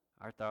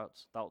our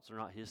thoughts are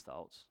not His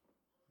thoughts.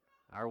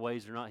 Our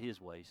ways are not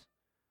His ways.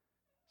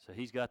 So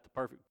He's got the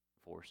perfect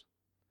for us.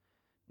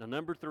 Now,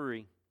 number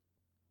 3,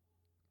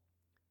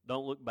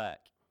 don't look back.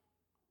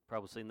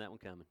 Probably seen that one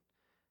coming.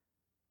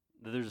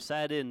 There's a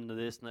sad ending to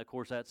this, and of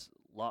course that's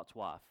Lot's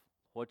wife.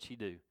 What'd she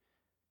do?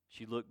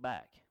 She looked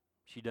back.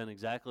 She done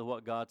exactly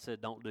what God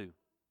said don't do.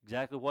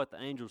 Exactly what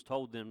the angels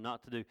told them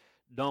not to do.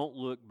 Don't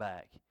look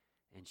back.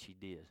 And she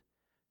did.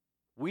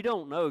 We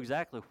don't know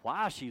exactly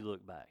why she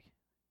looked back,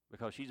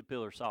 because she's a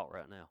pillar of salt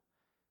right now.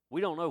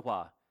 We don't know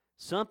why.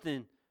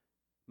 Something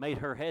made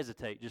her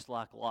hesitate, just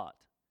like Lot.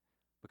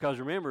 Because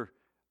remember,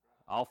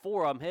 all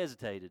 4 of them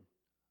hesitated.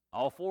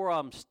 All 4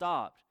 of them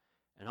stopped.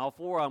 And all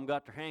 4 of them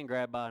got their hand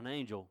grabbed by an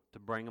angel to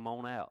bring them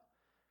on out.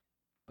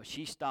 But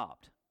she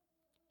stopped.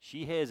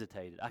 She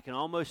hesitated. I can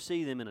almost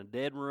see them in a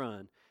dead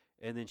run,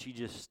 and then she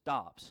just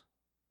stops.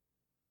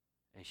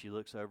 And she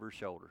looks over her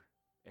shoulder,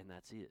 and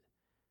that's it.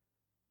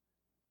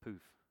 Poof.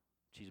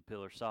 She's a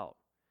pillar of salt.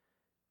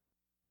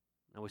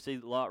 Now we see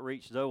that Lot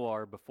reached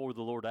Zoar before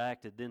the Lord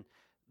acted. Then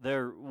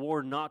they're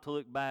warned not to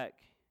look back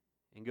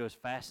and go as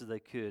fast as they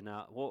could.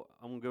 Now,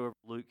 I'm going to go over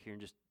Luke here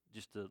and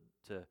just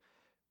to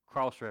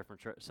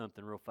cross-reference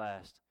something real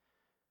fast,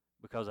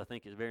 because I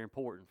think it's very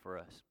important for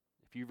us.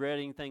 If you've read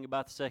anything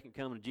about the second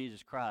coming of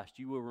Jesus Christ,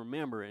 you will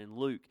remember in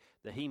Luke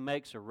that he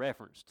makes a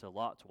reference to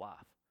Lot's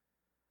wife.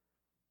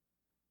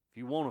 If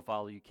you want to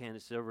follow, you can.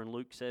 It's over in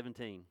Luke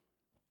 17.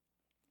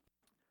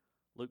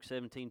 Luke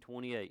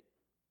 17:28.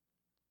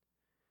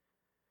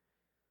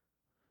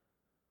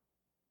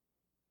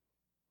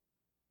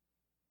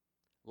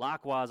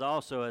 Likewise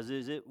also, as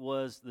it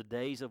was the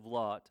days of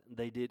Lot,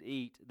 they did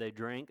eat, they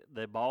drank,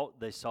 they bought,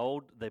 they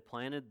sold, they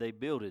planted, they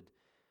builded.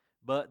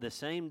 But the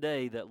same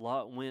day that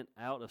Lot went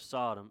out of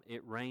Sodom,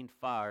 it rained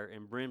fire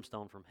and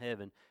brimstone from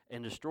heaven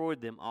and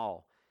destroyed them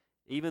all.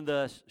 Even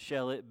thus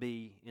shall it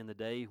be in the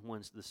day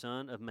when the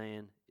Son of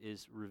Man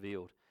is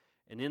revealed.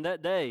 And in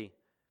that day,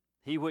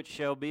 he which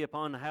shall be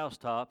upon the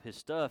housetop, his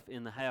stuff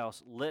in the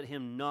house, let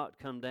him not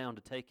come down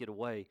to take it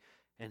away.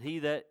 And he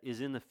that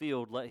is in the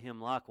field, let him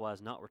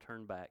likewise not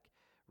return back.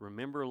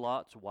 Remember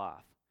Lot's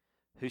wife.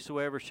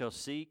 Whosoever shall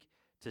seek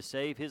to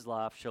save his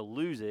life shall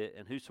lose it,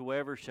 and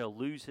whosoever shall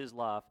lose his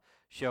life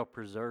shall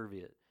preserve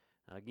it.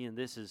 Now again,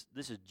 this is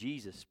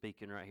Jesus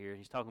speaking right here.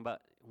 He's talking about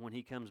when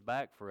he comes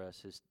back for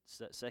us, his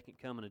second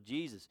coming of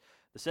Jesus.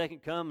 The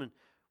second coming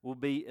will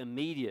be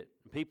immediate.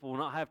 People will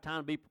not have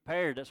time to be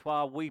prepared. That's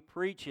why we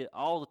preach it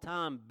all the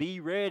time. Be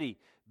ready.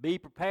 Be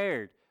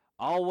prepared.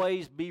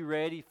 Always be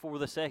ready for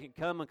the second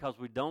coming, because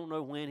we don't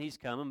know when he's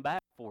coming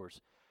back for us.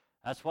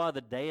 That's why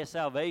the day of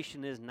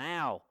salvation is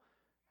now.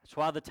 That's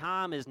why the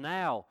time is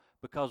now,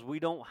 because we're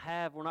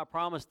not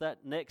promised that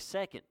next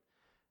second.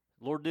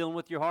 Lord dealing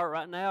with your heart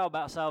right now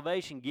about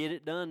salvation. Get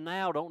it done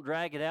now. Don't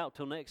drag it out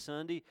till next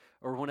Sunday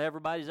or when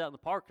everybody's out in the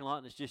parking lot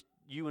and it's just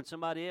you and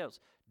somebody else.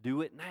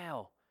 Do it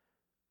now.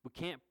 We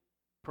can't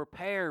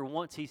prepare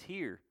once he's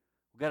here.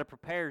 We've got to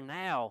prepare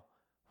now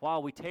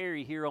while we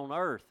tarry here on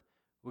earth.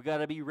 We've got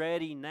to be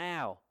ready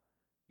now.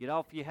 Get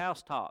off your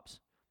housetops.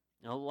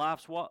 Now,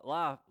 Lot's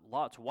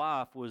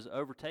wife was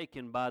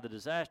overtaken by the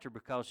disaster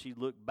because she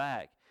looked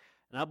back.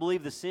 And I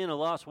believe the sin of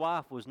Lot's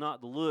wife was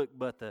not the look,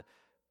 but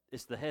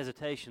it's the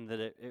hesitation that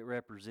it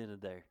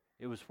represented there.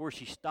 It was where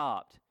she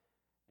stopped,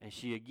 and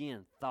she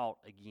again thought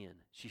again.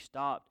 She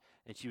stopped,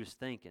 and she was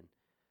thinking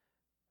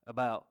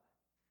about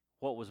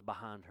what was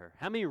behind her.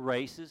 How many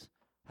races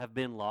have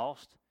been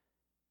lost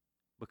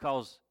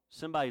because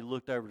somebody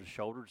looked over the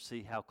shoulder to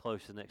see how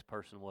close the next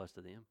person was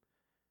to them?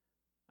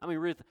 I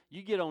mean,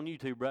 you get on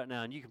YouTube right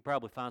now, and you can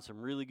probably find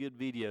some really good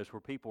videos where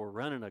people are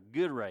running a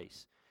good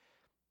race,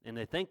 and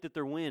they think that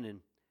they're winning,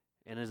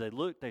 and as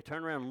they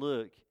turn around and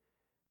look,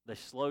 they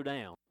slow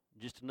down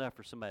just enough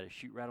for somebody to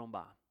shoot right on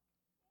by.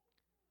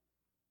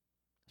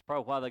 That's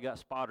probably why they got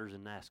spotters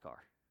in NASCAR,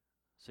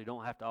 so you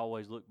don't have to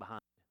always look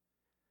behind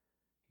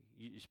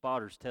you. Your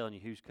spotter's telling you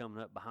who's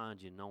coming up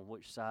behind you and on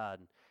which side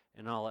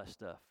and all that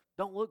stuff.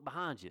 Don't look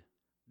behind you.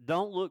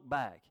 Don't look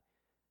back.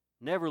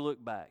 Never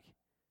look back.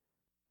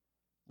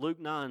 Luke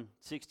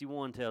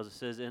 9:61 tells us,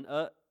 says,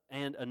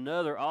 and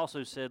another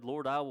also said,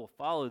 Lord, I will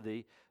follow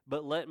thee,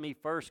 but let me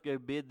first go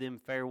bid them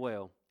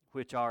farewell,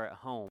 which are at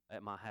home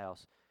at my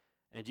house.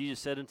 And Jesus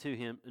said unto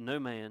him, no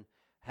man,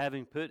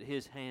 having put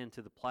his hand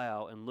to the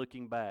plow and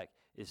looking back,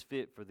 is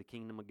fit for the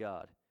kingdom of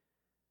God.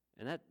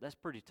 And that's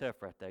pretty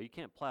tough right there. You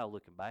can't plow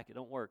looking back. It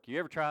don't work. You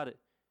ever tried it?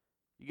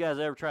 You guys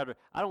ever tried it?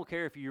 I don't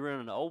care if you're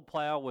running an old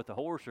plow with a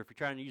horse or if you're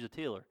trying to use a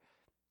tiller.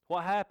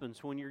 What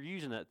happens when you're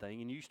using that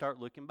thing and you start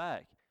looking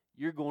back?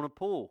 You're going to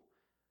pull.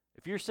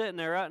 If you're sitting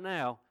there right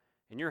now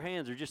and your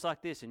hands are just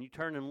like this and you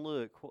turn and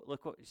look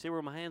what, you see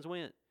where my hands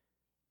went?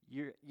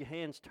 Your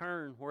hands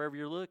turn wherever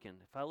you're looking.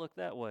 If I look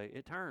that way,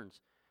 it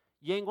turns.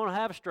 You ain't going to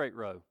have a straight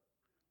row.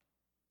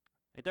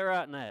 Ain't that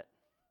right, Nat?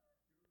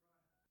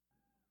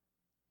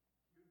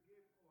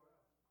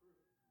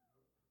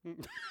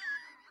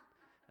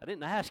 I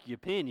didn't ask your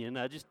opinion.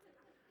 I just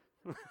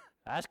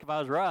asked if I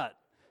was right.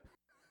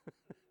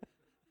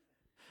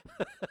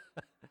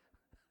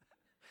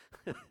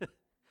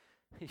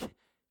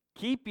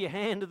 Keep your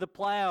hand to the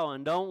plow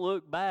and don't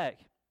look back.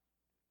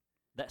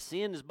 That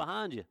sin is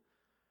behind you.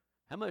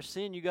 How much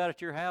sin you got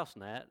at your house,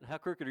 Nat? How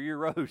crooked are your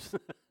roads?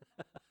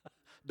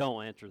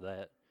 Don't answer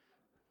that.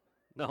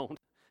 Don't.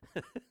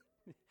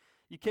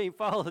 You can't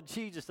follow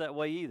Jesus that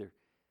way either.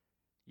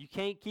 You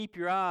can't keep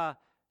your eye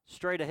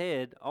straight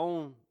ahead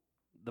on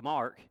the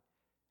mark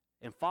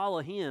and follow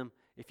him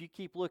if you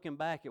keep looking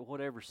back at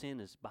whatever sin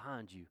is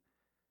behind you.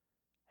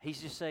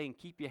 He's just saying,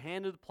 keep your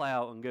hand to the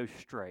plow and go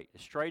straight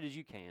as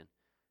you can,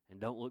 and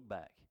don't look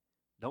back.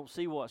 Don't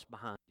see what's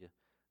behind you.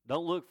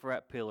 Don't look for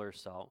that pillar of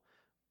salt.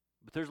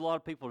 But there's a lot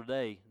of people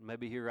today,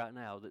 maybe here right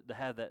now, that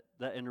have that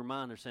in their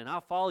mind. They're saying,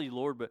 I'll follow you,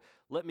 Lord, but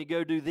let me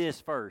go do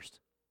this first.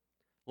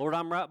 Lord,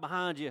 I'm right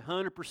behind you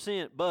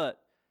 100%,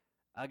 but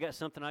I got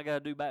something I got to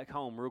do back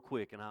home real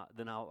quick, and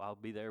then I'll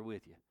be there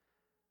with you.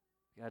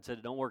 God said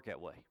it don't work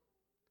that way.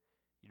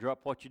 You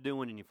drop what you're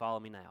doing and you follow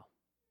me now.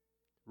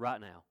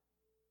 Right now.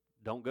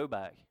 Don't go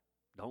back.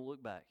 Don't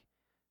look back.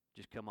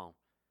 Just come on.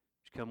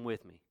 Just come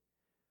with me.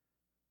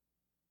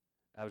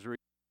 I was reading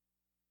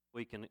this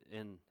week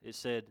and it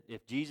said,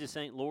 if Jesus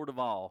ain't Lord of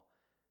all,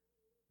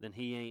 then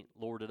he ain't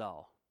Lord at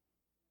all.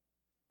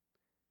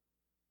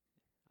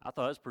 I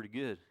thought that's pretty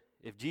good.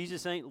 If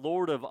Jesus ain't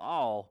Lord of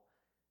all,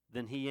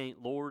 then he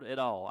ain't Lord at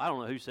all. I don't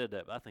know who said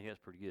that, but I think that's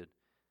pretty good.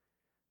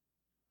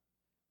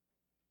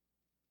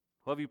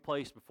 What have you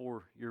placed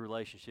before your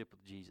relationship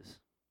with Jesus?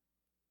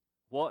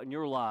 What in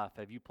your life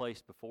have you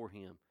placed before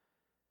him?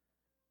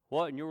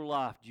 What in your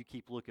life do you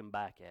keep looking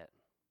back at?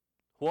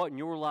 What in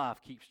your life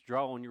keeps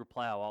drawing your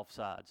plow off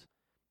sides?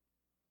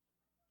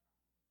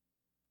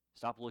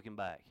 Stop looking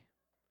back.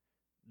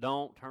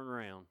 Don't turn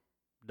around.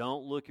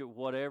 Don't look at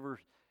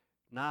whatever's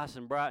nice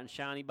and bright and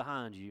shiny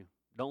behind you.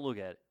 Don't look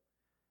at it.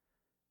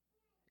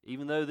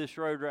 Even though this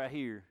road right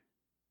here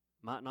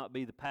might not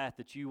be the path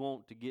that you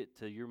want to get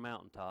to your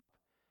mountaintop,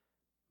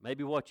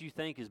 maybe what you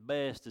think is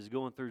best is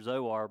going through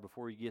Zoar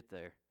before you get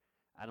there.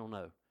 I don't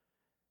know.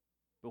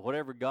 But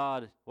whatever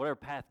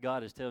path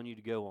God is telling you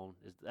to go on,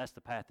 that's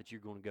the path that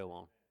you're going to go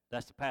on.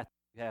 That's the path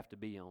you have to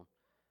be on.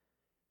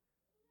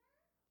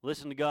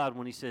 Listen to God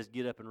when he says,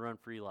 get up and run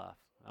for your life.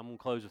 I'm going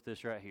to close with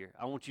this right here.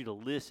 I want you to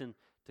listen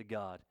to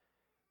God.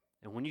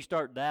 And when you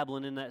start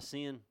dabbling in that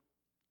sin,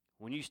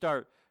 when you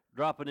start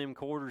dropping them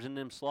quarters in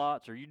them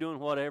slots, or you doing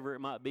whatever it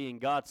might be,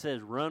 and God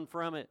says run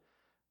from it,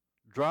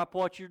 drop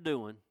what you're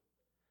doing,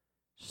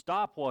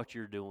 stop what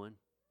you're doing,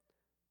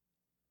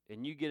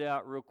 and you get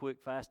out real quick,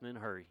 fast, and in a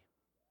hurry.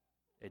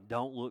 And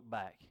don't look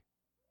back.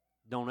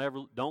 Don't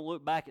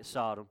look back at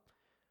Sodom.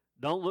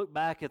 Don't look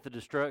back at the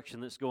destruction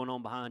that's going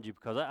on behind you,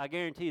 because I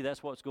guarantee you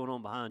that's what's going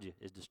on behind you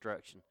is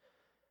destruction.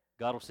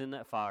 God will send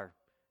that fire.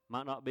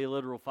 Might not be a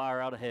literal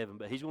fire out of heaven,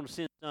 but he's going to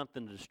send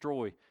something to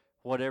destroy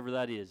whatever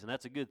that is, and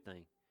that's a good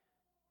thing.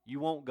 You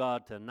want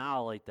God to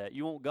annihilate that.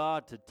 You want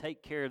God to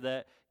take care of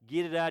that,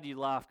 get it out of your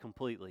life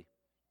completely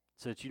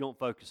so that you don't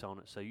focus on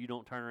it, so you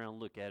don't turn around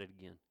and look at it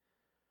again.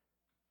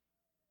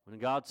 When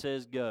God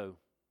says go,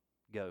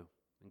 go,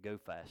 and go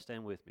fast.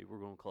 Stand with me. We're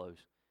going to close.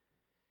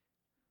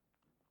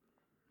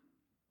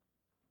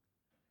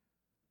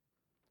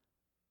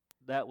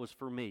 That was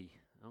for me.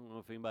 I don't know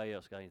if anybody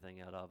else got anything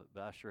out of it,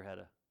 but I sure had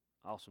an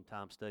awesome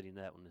time studying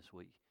that one this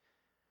week.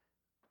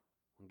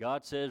 When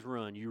God says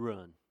run, you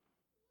run.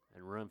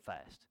 And run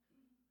fast.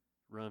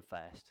 Run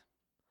fast.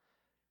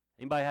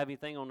 Anybody have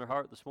anything on their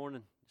heart this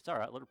morning? It's all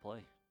right. Let her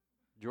play.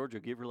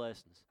 Georgia, give her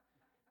lessons.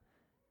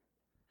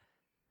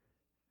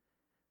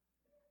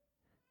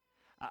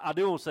 I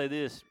do want to say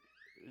this,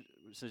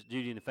 since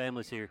Judy and the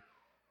family's here.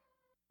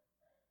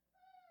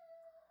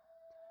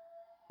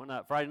 One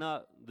night, Friday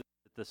night,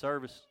 the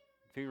service,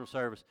 funeral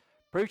service,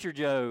 Preacher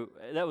Joe,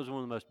 that was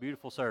one of the most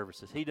beautiful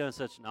services. He done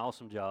such an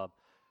awesome job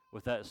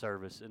with that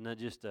service, and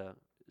just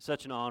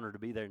such an honor to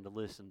be there and to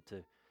listen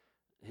to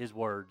his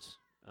words.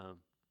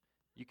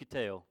 You could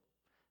tell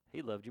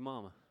he loved you,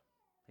 Mama.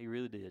 He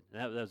really did.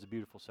 And that was a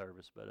beautiful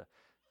service. But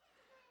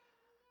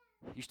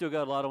you still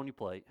got a lot on your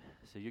plate,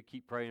 so you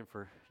keep praying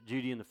for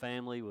Judy and the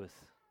family with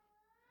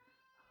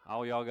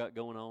all y'all got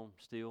going on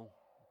still.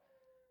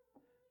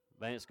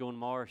 Vance going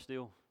tomorrow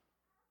still.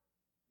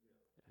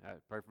 All right,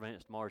 pray for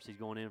Vance tomorrow. He's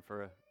going in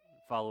for a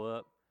follow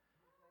up.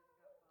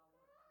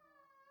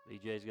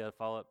 BJ's got to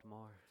follow up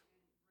tomorrow.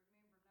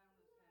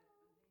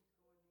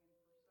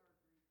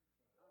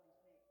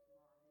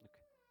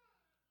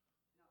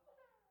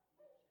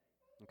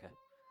 Okay.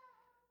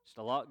 Just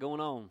a lot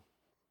going on.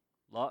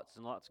 Lots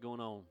and lots going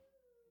on.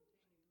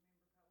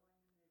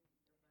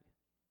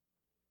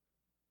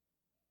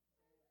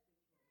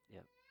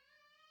 Yep.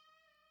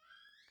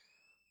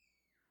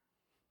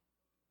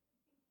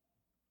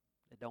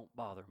 It don't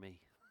bother me.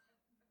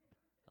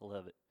 I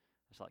love it.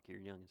 It's like your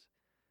youngins.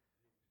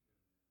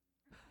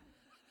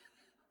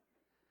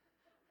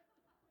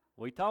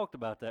 We talked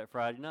about that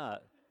Friday night.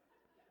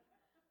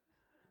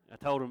 I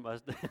told him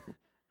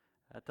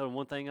I told him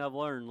one thing I've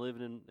learned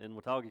living in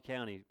Watauga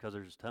County, because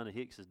there's a ton of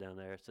Hickses down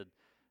there. I said,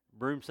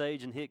 Broom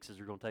Sage and Hickses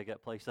are going to take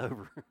that place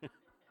over.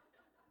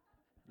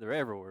 They're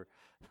everywhere.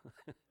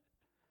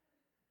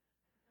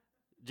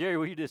 Jerry,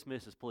 will you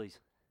dismiss us, please?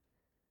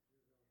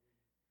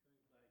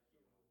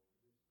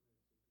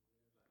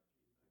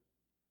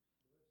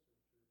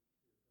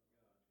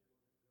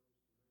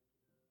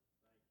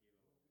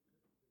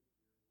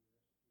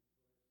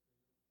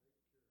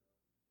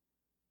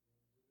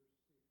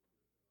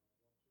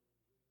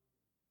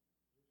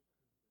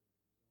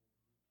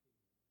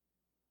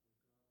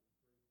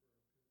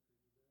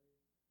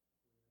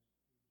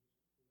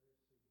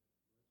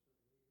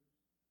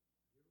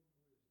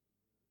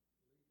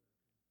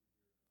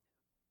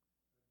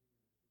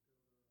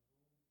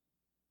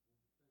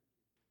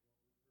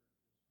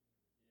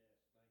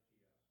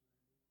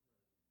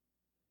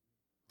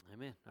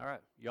 Amen. All right.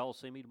 Y'all will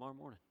see me tomorrow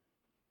morning.